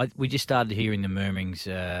 We just started hearing the murmurings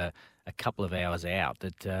a couple of hours out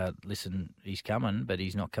that, listen, he's coming, but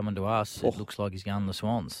he's not coming to us. It looks like he's going to the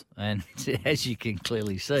Swans. And as you can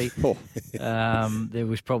clearly see, there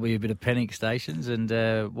was probably a bit of panic stations,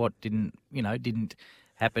 and what didn't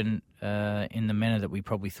happen in the manner that we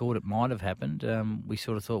probably thought it might have happened. We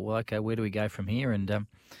sort of thought, well, okay, where do we go from here? And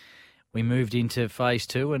we moved into phase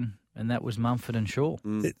 2, and that was Mumford and Shaw.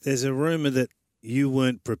 There's a rumour that you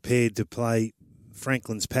weren't prepared to play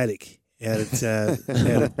Franklin's paddock out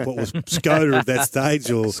at what was Skoda at that stage,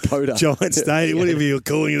 or Skoda. Giant Stadium, whatever you were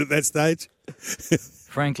calling it at that stage.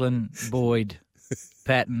 Franklin, Boyd,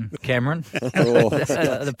 Patton, Cameron.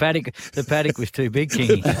 The paddock was too big,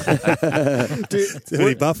 Kingy. Too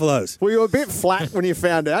many buffaloes. Were you a bit flat when you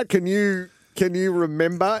found out? Can you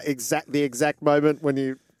remember the exact moment when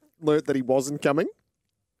you learnt that he wasn't coming?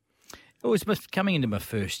 It was coming into my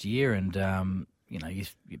first year, and you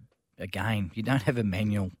don't have a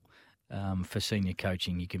manual for senior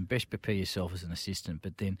coaching. You can best prepare yourself as an assistant,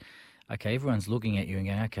 but then, okay, everyone's looking at you and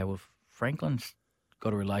going, okay, well, Franklin's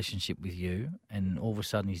got a relationship with you, and all of a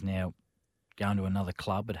sudden he's now going to another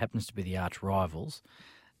club. It happens to be the arch rivals.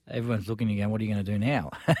 Everyone's looking at you going, what are you going to do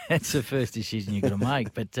now? That's the first decision you've got to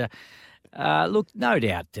make. But look, no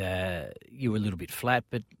doubt you were a little bit flat,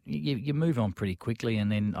 but you move on pretty quickly.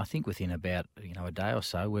 And then I think within about a day or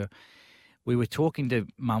so, we were talking to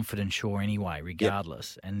Mumford and Shaw anyway,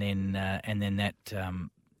 regardless. Yep. And then that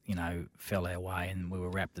fell our way, and we were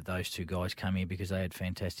rapt that those two guys came here because they had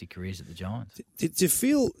fantastic careers at the Giants. Did you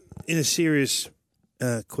feel, in a serious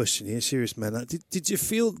question here, serious manner, did you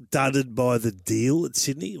feel dudded by the deal at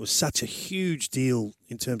Sydney? It was such a huge deal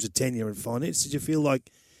in terms of tenure and finance. Did you feel like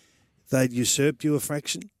they'd usurped you a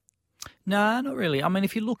fraction? No, not really. I mean,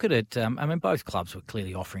 if you look at it, both clubs were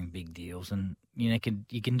clearly offering big deals, and you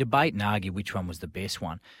can debate and argue which one was the best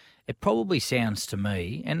one. It probably sounds to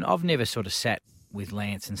me, and I've never sort of sat with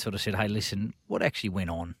Lance and sort of said, hey, listen, what actually went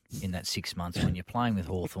on in that 6 months when you're playing with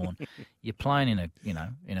Hawthorn, you're playing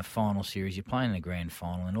in a final series, you're playing in a grand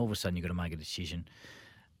final, and all of a sudden you've got to make a decision.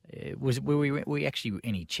 Were we actually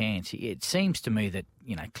any chance? It seems to me that,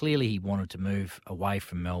 clearly he wanted to move away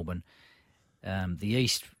from Melbourne. The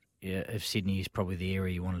east of Sydney is probably the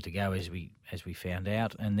area he wanted to go, as we found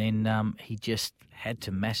out, and then he just had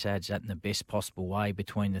to massage that in the best possible way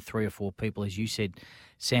between the 3 or 4 people, as you said,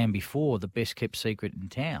 Sam, before, the best kept secret in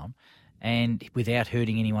town, and without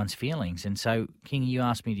hurting anyone's feelings. And so, King, you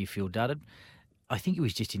asked me, do you feel dudded? I think he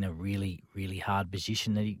was just in a really, really hard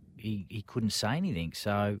position that he couldn't say anything.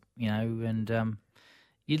 So, and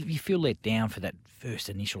you feel let down for that first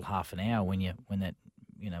initial half an hour when that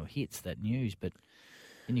hits that news, but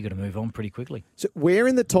then you've got to move on pretty quickly. So where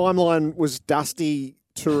in the timeline was Dusty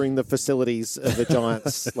touring the facilities of the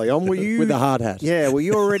Giants, Leon? Were you with the hard hat? Yeah, were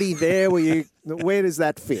you already there? Where does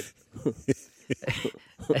that fit?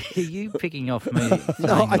 Are you picking off me saying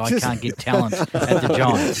I can't get talent at the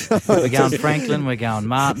Giants? We're going Franklin, we're going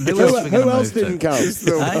Martin. Who else didn't come?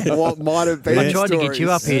 What might have been? I tried to get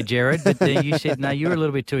you up here, Jared, but you said, no, you're a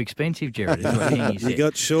little bit too expensive, Jared. Is what you said. You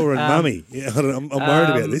got Shaw and Mummy. Yeah, I'm worried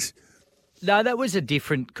about this. No, that was a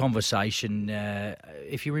different conversation.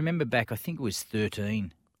 If you remember back, I think it was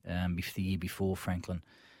 13, the year before Franklin.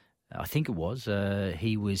 I think it was.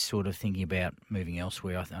 He was sort of thinking about moving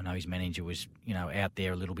elsewhere. I know his manager was, out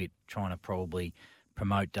there a little bit trying to probably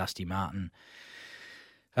promote Dusty Martin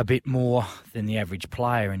a bit more than the average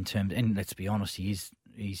player in terms. And let's be honest, he's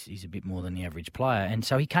a bit more than the average player. And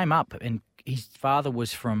so he came up, and his father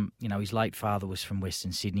was from, his late father was from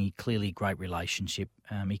Western Sydney. Clearly, great relationship.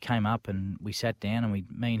 He came up and we sat down, and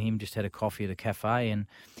me and him just had a coffee at a cafe. And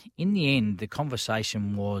in the end, the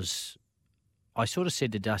conversation was, I sort of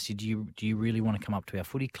said to Dusty, do you really want to come up to our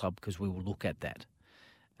footy club? Because we will look at that.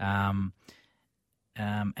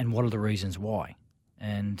 and what are the reasons why?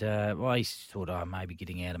 And he thought, maybe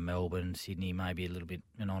getting out of Melbourne, Sydney, maybe a little bit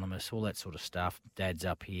anonymous, all that sort of stuff. Dad's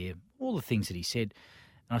up here, all the things that he said.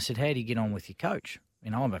 And I said, how do you get on with your coach? I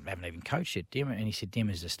haven't even coached yet, Dimmer. And he said,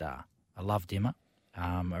 Dimmer's the star. I love Dimmer.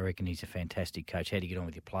 I reckon he's a fantastic coach. How do you get on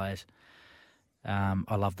with your players?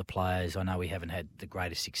 I love the players. I know we haven't had the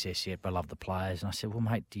greatest success yet, but I love the players. And I said, well,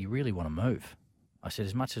 mate, do you really want to move? I said,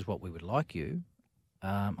 as much as what we would like you,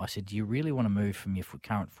 I said, do you really want to move from your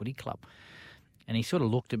current footy club? And he sort of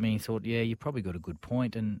looked at me and thought, yeah, you probably got a good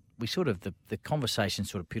point. And we sort of, the conversation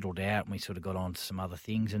sort of piddled out and we sort of got on to some other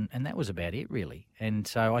things. And that was about it, really. And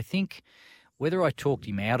so I think whether I talked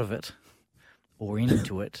him out of it or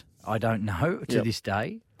into it, I don't know to this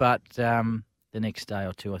day. But the next day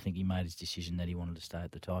or two, I think he made his decision that he wanted to stay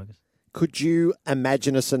at the Tigers. Could you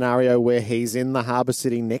imagine a scenario where he's in the Harbour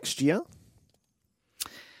City next year?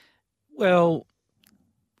 Well,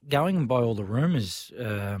 going by all the rumours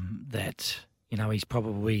that, he's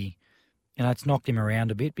probably, it's knocked him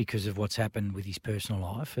around a bit because of what's happened with his personal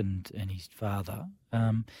life and his father.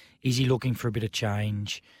 Is he looking for a bit of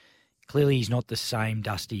change? Clearly he's not the same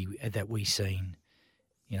Dusty that we've seen,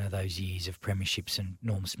 those years of premierships and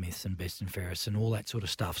Norm Smiths and Best and Ferris and all that sort of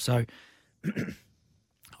stuff. So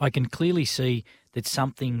I can clearly see that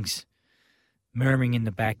something's murmuring in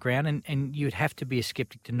the background and you'd have to be a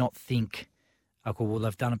sceptic to not think, okay, well,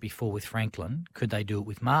 they've done it before with Franklin. Could they do it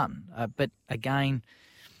with Martin? But again,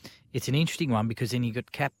 it's an interesting one because then you've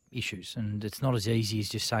got cap issues and it's not as easy as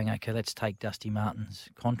just saying, okay, let's take Dusty Martin's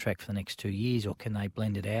contract for the next 2 years, or can they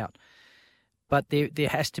blend it out? But there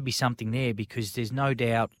has to be something there because there's no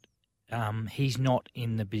doubt he's not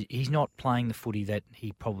playing the footy that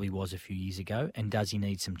he probably was a few years ago, and does he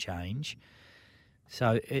need some change?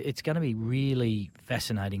 So it's going to be really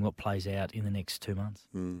fascinating what plays out in the next 2 months.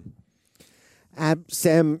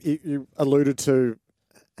 Sam, you alluded to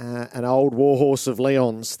an old warhorse of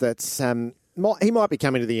Leon's that's he might be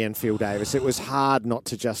coming to the end, Phil Davis. It was hard not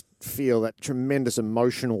to just feel that tremendous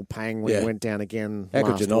emotional pang when he went down again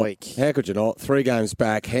last week. How could you not? 3 games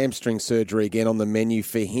back, hamstring surgery again on the menu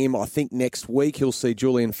for him. I think next week he'll see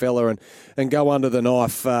Julian Feller and go under the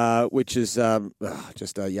knife, which is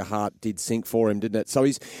your heart did sink for him, didn't it? So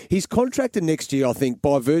he's contracted next year, I think,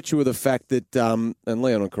 by virtue of the fact that, and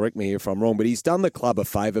Leon will correct me if I'm wrong, but he's done the club a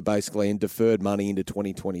favour basically and deferred money into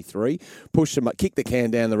 2023, kick the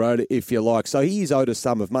can down the road if you like. So he is owed a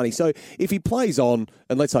sum of money. So if he plays on,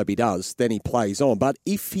 and let's hope he does, then he plays on. But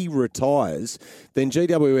if he retires, then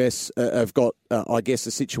GWS have got, I guess,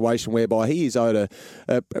 a situation whereby he is owed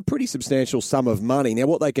a pretty substantial sum of money. Now,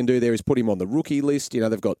 what they can do there is put him on the rookie list.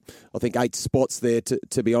 They've got, I think, 8 spots there,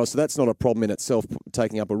 to be honest. So that's not a problem in itself,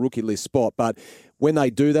 taking up a rookie list spot. But when they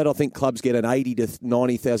do that, I think clubs get an $80,000 to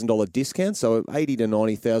 $90,000 discount. So $80,000 to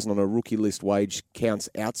 $90,000 on a rookie list wage counts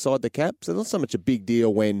outside the cap. So not so much a big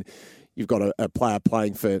deal when you've got a player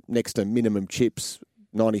playing for next to minimum chips,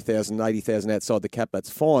 90,000, 80,000 outside the cap, that's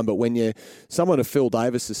fine. But when you're someone of Phil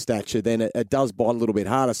Davis's stature, then it does bite a little bit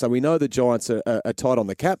harder. So we know the Giants are tight on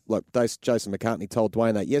the cap. Like Jason McCartney told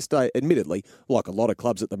Dwayne that yesterday. Admittedly, like a lot of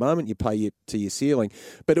clubs at the moment, you pay to your ceiling.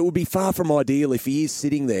 But it would be far from ideal if he is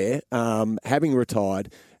sitting there, having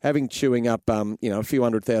retired, chewing up a few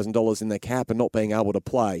 $100,000 in the cap and not being able to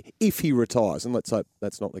play if he retires. And let's hope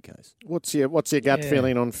that's not the case. What's your gut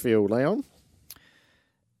feeling on Phil, Leon?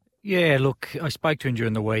 Yeah, look, I spoke to him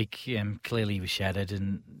during the week. Clearly, he was shattered,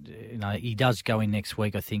 and he does go in next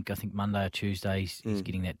week. I think Monday or Tuesday he's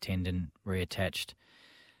getting that tendon reattached,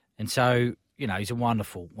 and so he's a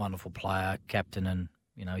wonderful, wonderful player, captain, and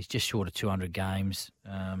he's just short of 200 games,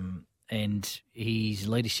 and his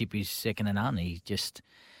leadership is second to none.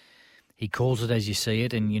 He calls it as you see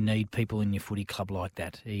it, and you need people in your footy club like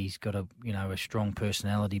that. He's got a strong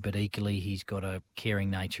personality, but equally he's got a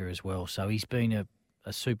caring nature as well. So he's been a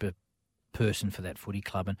super person for that footy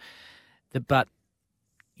club. But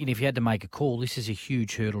if you had to make a call, this is a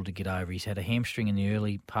huge hurdle to get over. He's had a hamstring in the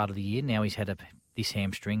early part of the year. Now he's had this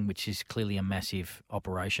hamstring, which is clearly a massive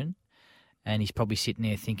operation. And he's probably sitting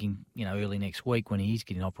there thinking, early next week when he's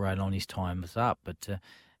getting operated on, his time is up. But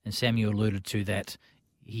and Samuel alluded to that.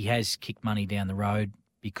 He has kicked money down the road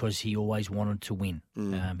because he always wanted to win.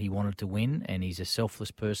 He wanted to win, and he's a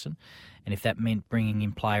selfless person. And if that meant bringing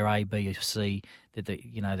in player A, B, or C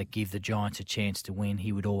that give the Giants a chance to win,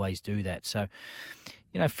 he would always do that. So,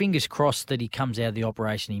 fingers crossed that he comes out of the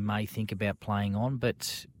operation. He may think about playing on,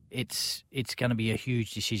 but it's going to be a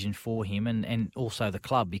huge decision for him and also the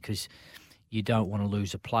club, because you don't want to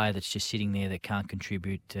lose a player that's just sitting there that can't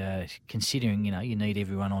contribute, considering, you need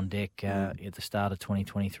everyone on deck at the start of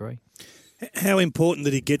 2023. How important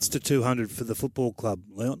that he gets to 200 for the football club,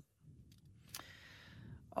 Leon?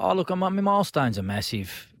 Oh, look, I mean, milestones are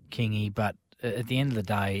massive, Kingy, but at the end of the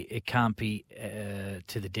day, it can't be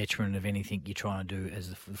to the detriment of anything you're trying to do. As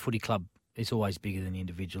the footy club is always bigger than the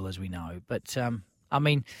individual, as we know. But I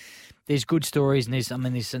mean, there's good stories, and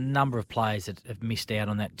there's a number of players that have missed out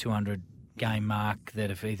on that 200 game mark that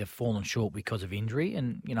have either fallen short because of injury,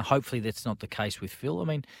 and hopefully that's not the case with Phil. I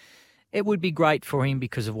mean, it would be great for him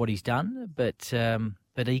because of what he's done, but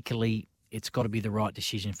equally, it's got to be the right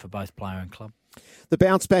decision for both player and club. The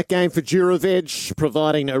bounce-back game for Duraveg,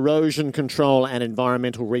 providing erosion control and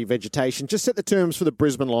environmental revegetation, just set the terms for the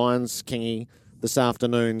Brisbane Lions, Kingy, this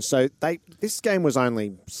afternoon. So this game was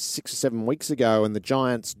only 6 or 7 weeks ago, and the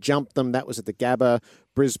Giants jumped them. That was at the Gabba.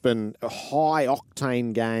 Brisbane, a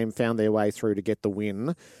high-octane game, found their way through to get the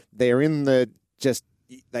win. They're in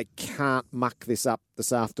they can't muck this up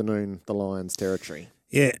this afternoon, the Lions' territory.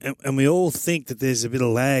 Yeah, and we all think that there's a bit of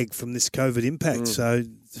lag from this COVID impact. So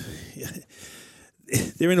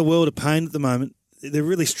they're in a world of pain at the moment. They're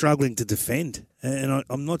really struggling to defend, and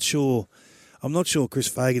I'm not sure Chris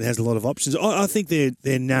Fagan has a lot of options. I think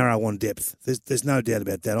they're narrow on depth. There's no doubt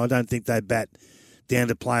about that. I don't think they bat down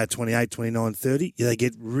to player 28, 29, 30. They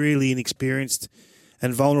get really inexperienced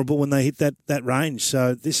and vulnerable when they hit that range.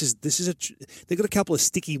 So they've got a couple of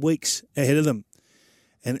sticky weeks ahead of them,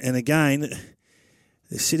 and again.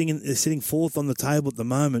 They're sitting fourth on the table at the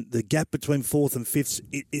moment. The gap between fourth and fifth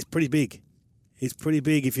is pretty big. It's pretty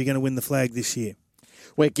big if you're going to win the flag this year.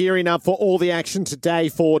 We're gearing up for all the action today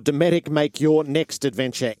for Dometic. Make your next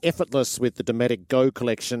adventure effortless with the Dometic Go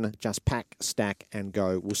collection. Just pack, stack and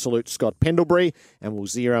go. We'll salute Scott Pendlebury and we'll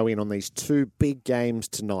zero in on these two big games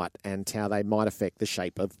tonight and how they might affect the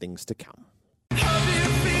shape of things to come.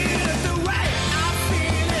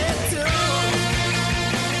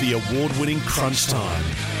 The award-winning Crunch Time.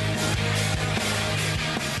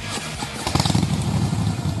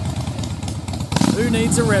 Who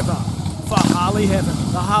needs a revver? For Harley Heaven.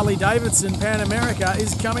 The Harley Davidson Pan America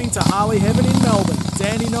is coming to Harley Heaven in Melbourne,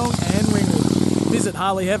 Dandenong and Ringwood. Visit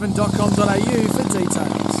harleyheaven.com.au for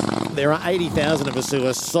details. There are 80,000 of us who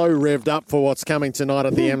are so revved up for what's coming tonight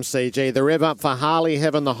at the MCG. The rev up for Harley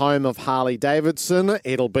Heaven, the home of Harley Davidson.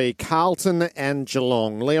 It'll be Carlton and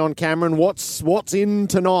Geelong. Leon Cameron, what's in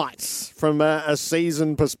tonight from a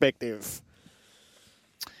season perspective?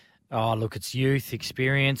 Oh, look, it's youth,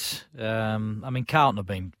 experience. Carlton have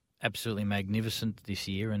been absolutely magnificent this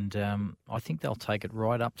year, and I think they'll take it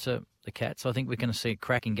right up to the Cats. I think we're going to see a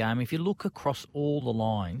cracking game. If you look across all the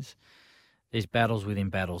lines, there's battles within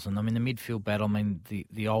battles. And, the midfield battle,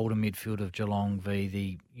 the older midfield of Geelong v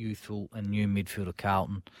the youthful and new midfield of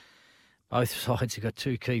Carlton. Both sides have got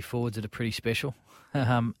two key forwards that are pretty special.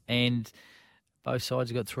 And both sides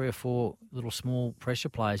have got 3 or 4 little small pressure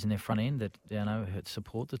players in their front end that,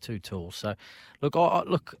 support the two tools. So,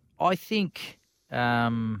 I think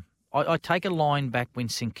I take a line back when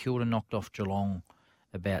St Kilda knocked off Geelong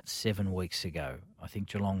about 7 weeks ago. I think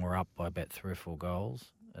Geelong were up by about 3 or 4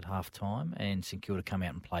 goals at half-time, and St Kilda come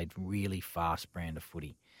out and played really fast brand of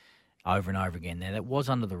footy over and over again. Now, that was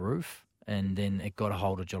under the roof, and then it got a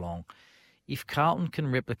hold of Geelong. If Carlton can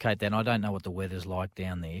replicate that, and I don't know what the weather's like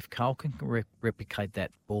down there, if Carlton can replicate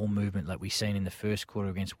that ball movement like we've seen in the first quarter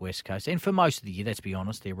against West Coast, and for most of the year, let's be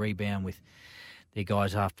honest, their rebound with their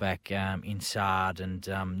guys half-back in Sard and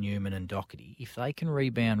Newman and Doherty, if they can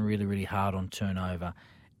rebound really, really hard on turnover,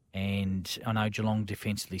 and I know Geelong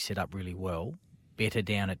defensively set up really well, better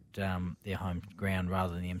down at their home ground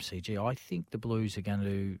rather than the MCG, I think the Blues are going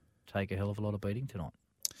to take a hell of a lot of beating tonight.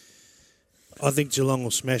 I think Geelong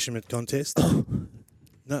will smash them at contest.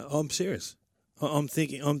 No, I'm serious. I'm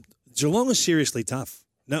thinking Geelong is seriously tough.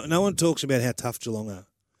 No one talks about how tough Geelong are.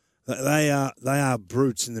 They are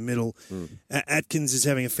brutes in the middle. Atkins is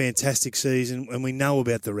having a fantastic season, and we know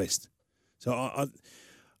about the rest. So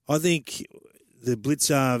I think the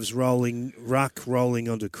Blitzarves rolling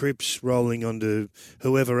onto Cripps, rolling onto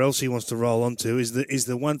whoever else he wants to roll onto is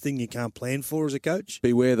the one thing you can't plan for as a coach.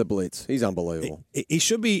 Beware the Blitz. He's unbelievable. He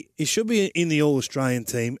should be in the All-Australian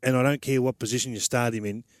team, and I don't care what position you start him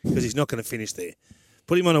in because he's not going to finish there.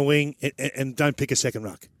 Put him on a wing and don't pick a second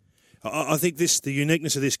ruck. I think the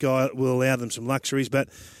uniqueness of this guy will allow them some luxuries, but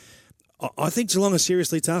I think Geelong is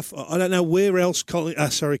seriously tough. I don't know where else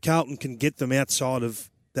Carlton can get them outside of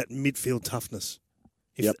that midfield toughness.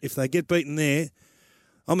 If they get beaten there,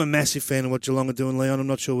 I'm a massive fan of what Geelong are doing, Leon. I'm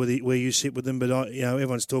not sure where you sit with them, but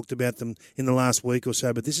everyone's talked about them in the last week or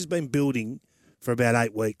so. But this has been building for about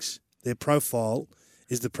 8 weeks. Their profile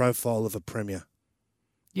is the profile of a premier.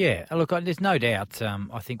 Yeah, look, there's no doubt.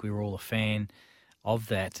 I think we were all a fan of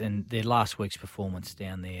that, and their last week's performance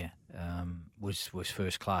down there was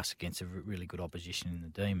first class against a really good opposition in the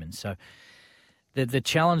Demons. So The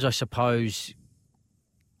challenge, I suppose,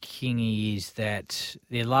 Kingy, is that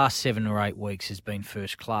their last 7 or 8 weeks has been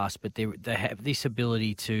first class, but they have this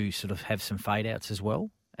ability to sort of have some fade-outs as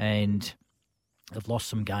well, and they've lost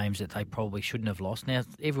some games that they probably shouldn't have lost. Now,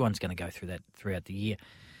 everyone's going to go through that throughout the year,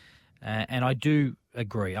 and I do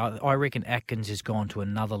agree. I reckon Atkins has gone to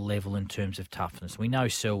another level in terms of toughness. We know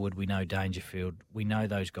Selwood, we know Dangerfield, we know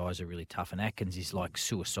those guys are really tough, and Atkins is like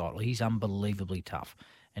suicidal. He's unbelievably tough,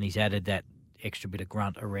 and he's added that extra bit of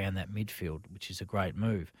grunt around that midfield, which is a great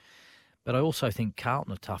move. But I also think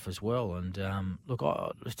Carlton are tough as well. And look,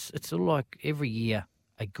 it's sort of like every year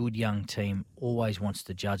a good young team always wants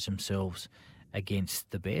to judge themselves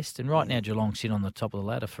against the best. And right now Geelong sit on the top of the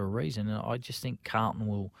ladder for a reason. And I just think Carlton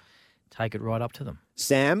will take it right up to them.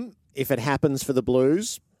 Sam, if it happens for the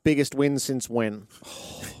Blues, biggest win since when?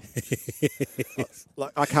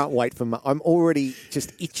 I can't wait for. I'm already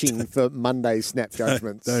just itching for Monday's snap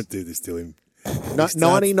judgments. Don't do this to him.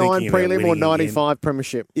 99 prelim or 95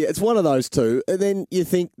 premiership? Yeah, it's one of those two. And then you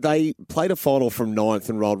think they played a final from 9th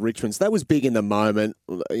and rolled Richmond. So that was big in the moment.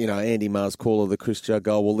 You know, Andy Marr's call of the Chris Judd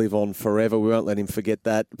goal will live on forever. We won't let him forget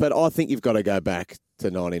that. But I think you've got to go back to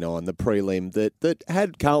 99, the prelim that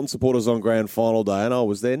had Carlton supporters on grand final day, and I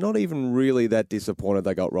was there, not even really that disappointed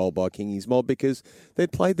they got rolled by Kingy's mob, because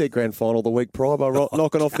they'd played their grand final the week prior by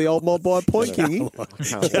knocking off the old mob by a point, Kingy.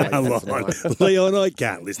 Leon, I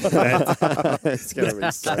can't listen to that. It's going to be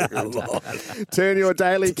so good. Turn your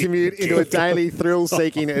daily commute into a daily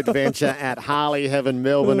thrill-seeking adventure at Harley Heaven,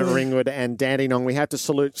 Melbourne, Ringwood and Dandenong. We have to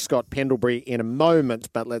salute Scott Pendlebury in a moment,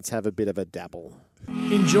 but let's have a bit of a dabble.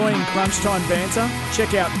 Enjoying Crunchtime banter?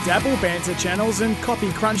 Check out Dabble Banter channels and copy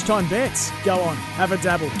Crunchtime bets. Go on, have a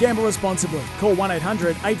dabble. Gamble responsibly. Call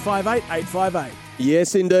 1-800-858-858.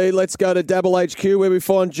 Yes, indeed. Let's go to Dabble HQ where we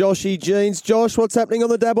find Joshy Jeans. Josh, what's happening on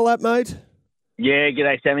the Dabble app, mate? Yeah,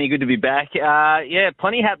 g'day, Sammy. Good to be back.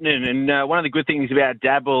 Plenty happening. And one of the good things about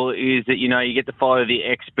Dabble is that, you know, you get to follow the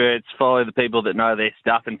experts, follow the people that know their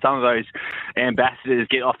stuff. And some of those ambassadors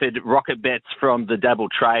get offered rocket bets from the Dabble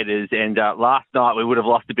traders. And last night we would have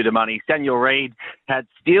lost a bit of money. Samuel Reid had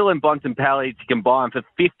Steele and Bontempelli to combine for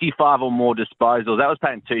 55 or more disposals. That was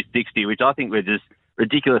paying $260, which I think we're just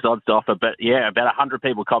ridiculous odds to offer, but yeah, about 100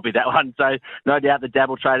 people copied that one. So no doubt the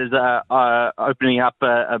Dabble traders are opening up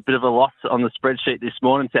a bit of a loss on the spreadsheet this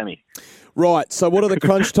morning, Sammy. Right, so what have the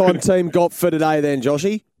Crunch Time team got for today then,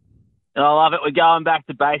 Joshy? I love it. We're going back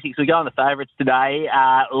to basics. We're going the favourites today.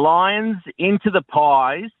 Lions into the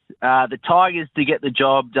Pies. The Tigers to get the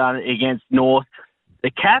job done against North. The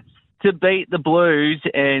Cats to beat the Blues,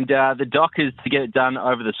 and the Dockers to get it done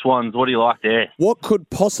over the Swans. What do you like there? What could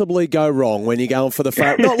possibly go wrong when you're going for the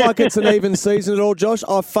favourite? Not like it's an even season at all, Josh.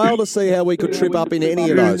 I fail to see how we could trip up in any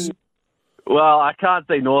of those. Well, I can't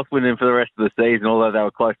see North winning for the rest of the season, although they were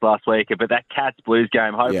close last week. But that Cats-Blues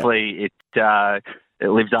game, hopefully it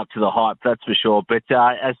lives up to the hype, that's for sure. But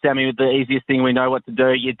as Sammy, the easiest thing we know what to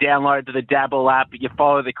do, you download the Dabble app, you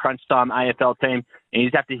follow the Crunch Time AFL team, and you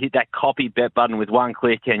just have to hit that copy bet button with one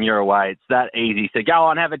click and you're away. It's that easy. So go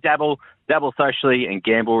on, have a dabble socially and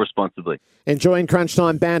gamble responsibly. Enjoying Crunch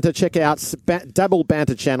Time banter? Check out Dabble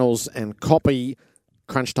Banter channels and copy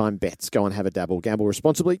Crunch Time bets. Go and have a dabble. Gamble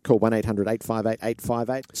responsibly. Call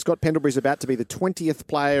 1-800-858-858. Scott Pendlebury's about to be the 20th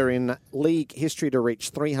player in league history to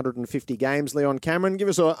reach 350 games. Leon Cameron, give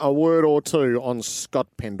us a word or two on Scott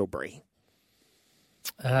Pendlebury.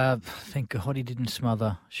 Thank God he didn't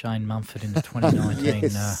smother Shane Mumford in the 2019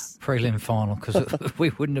 prelim final, because we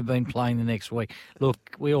wouldn't have been playing the next week. Look,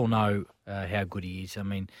 we all know how good he is. I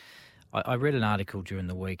mean, I read an article during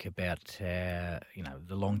the week about the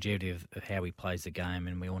longevity of how he plays the game,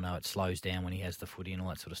 and we all know it slows down when he has the footy and all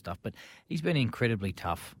that sort of stuff. But he's been incredibly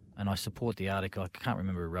tough, and I support the article. I can't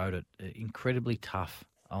remember who wrote it. Incredibly tough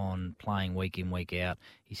on playing week in, week out.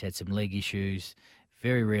 He's had some leg issues.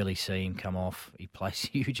 Very rarely see him come off. He plays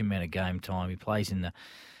a huge amount of game time. He plays in the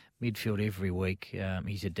midfield every week.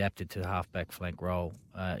 He's adapted to the half-back flank role.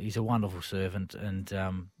 He's a wonderful servant, and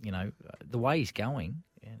the way he's going,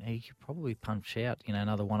 he could probably punch out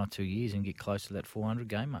another 1 or 2 years and get close to that 400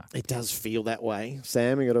 game mark. It does feel that way.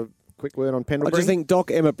 Sam, you got a quick word on Pendlebury? I just think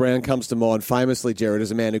Doc Emmett Brown comes to mind famously, Jared, as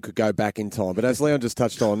a man who could go back in time. But as Leon just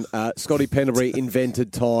touched on, Scotty Pendlebury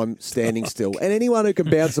invented time standing still. And anyone who can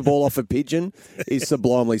bounce the ball off a pigeon is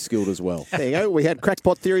sublimely skilled as well. There you go. We had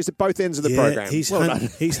crackpot theories at both ends of the program.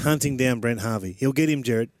 He's hunting down Brent Harvey. He'll get him,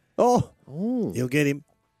 Jared. He'll get him.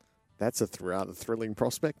 That's a rather thrilling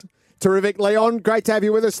prospect. Terrific, Leon. Great to have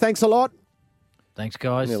you with us. Thanks a lot. Thanks,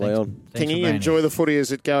 guys. Yeah, Leon. Can you enjoy the footy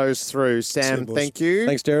as it goes through? Sam, thank you.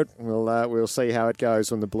 Thanks, Jared. We'll see how it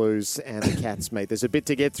goes when the Blues and the Cats meet. There's a bit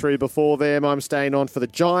to get through before them. I'm staying on for the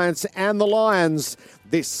Giants and the Lions.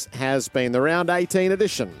 This has been the Round 18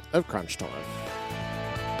 edition of Crunch Time.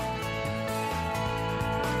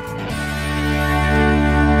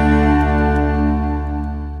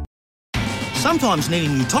 Sometimes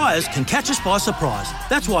needing new tyres can catch us by surprise.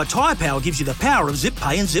 That's why Tyre Power gives you the power of Zip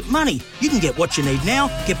Pay and Zip Money. You can get what you need now,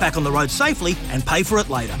 get back on the road safely and pay for it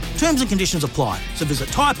later. Terms and conditions apply. So visit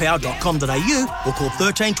tyrepower.com.au or call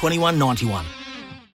 13 21 91.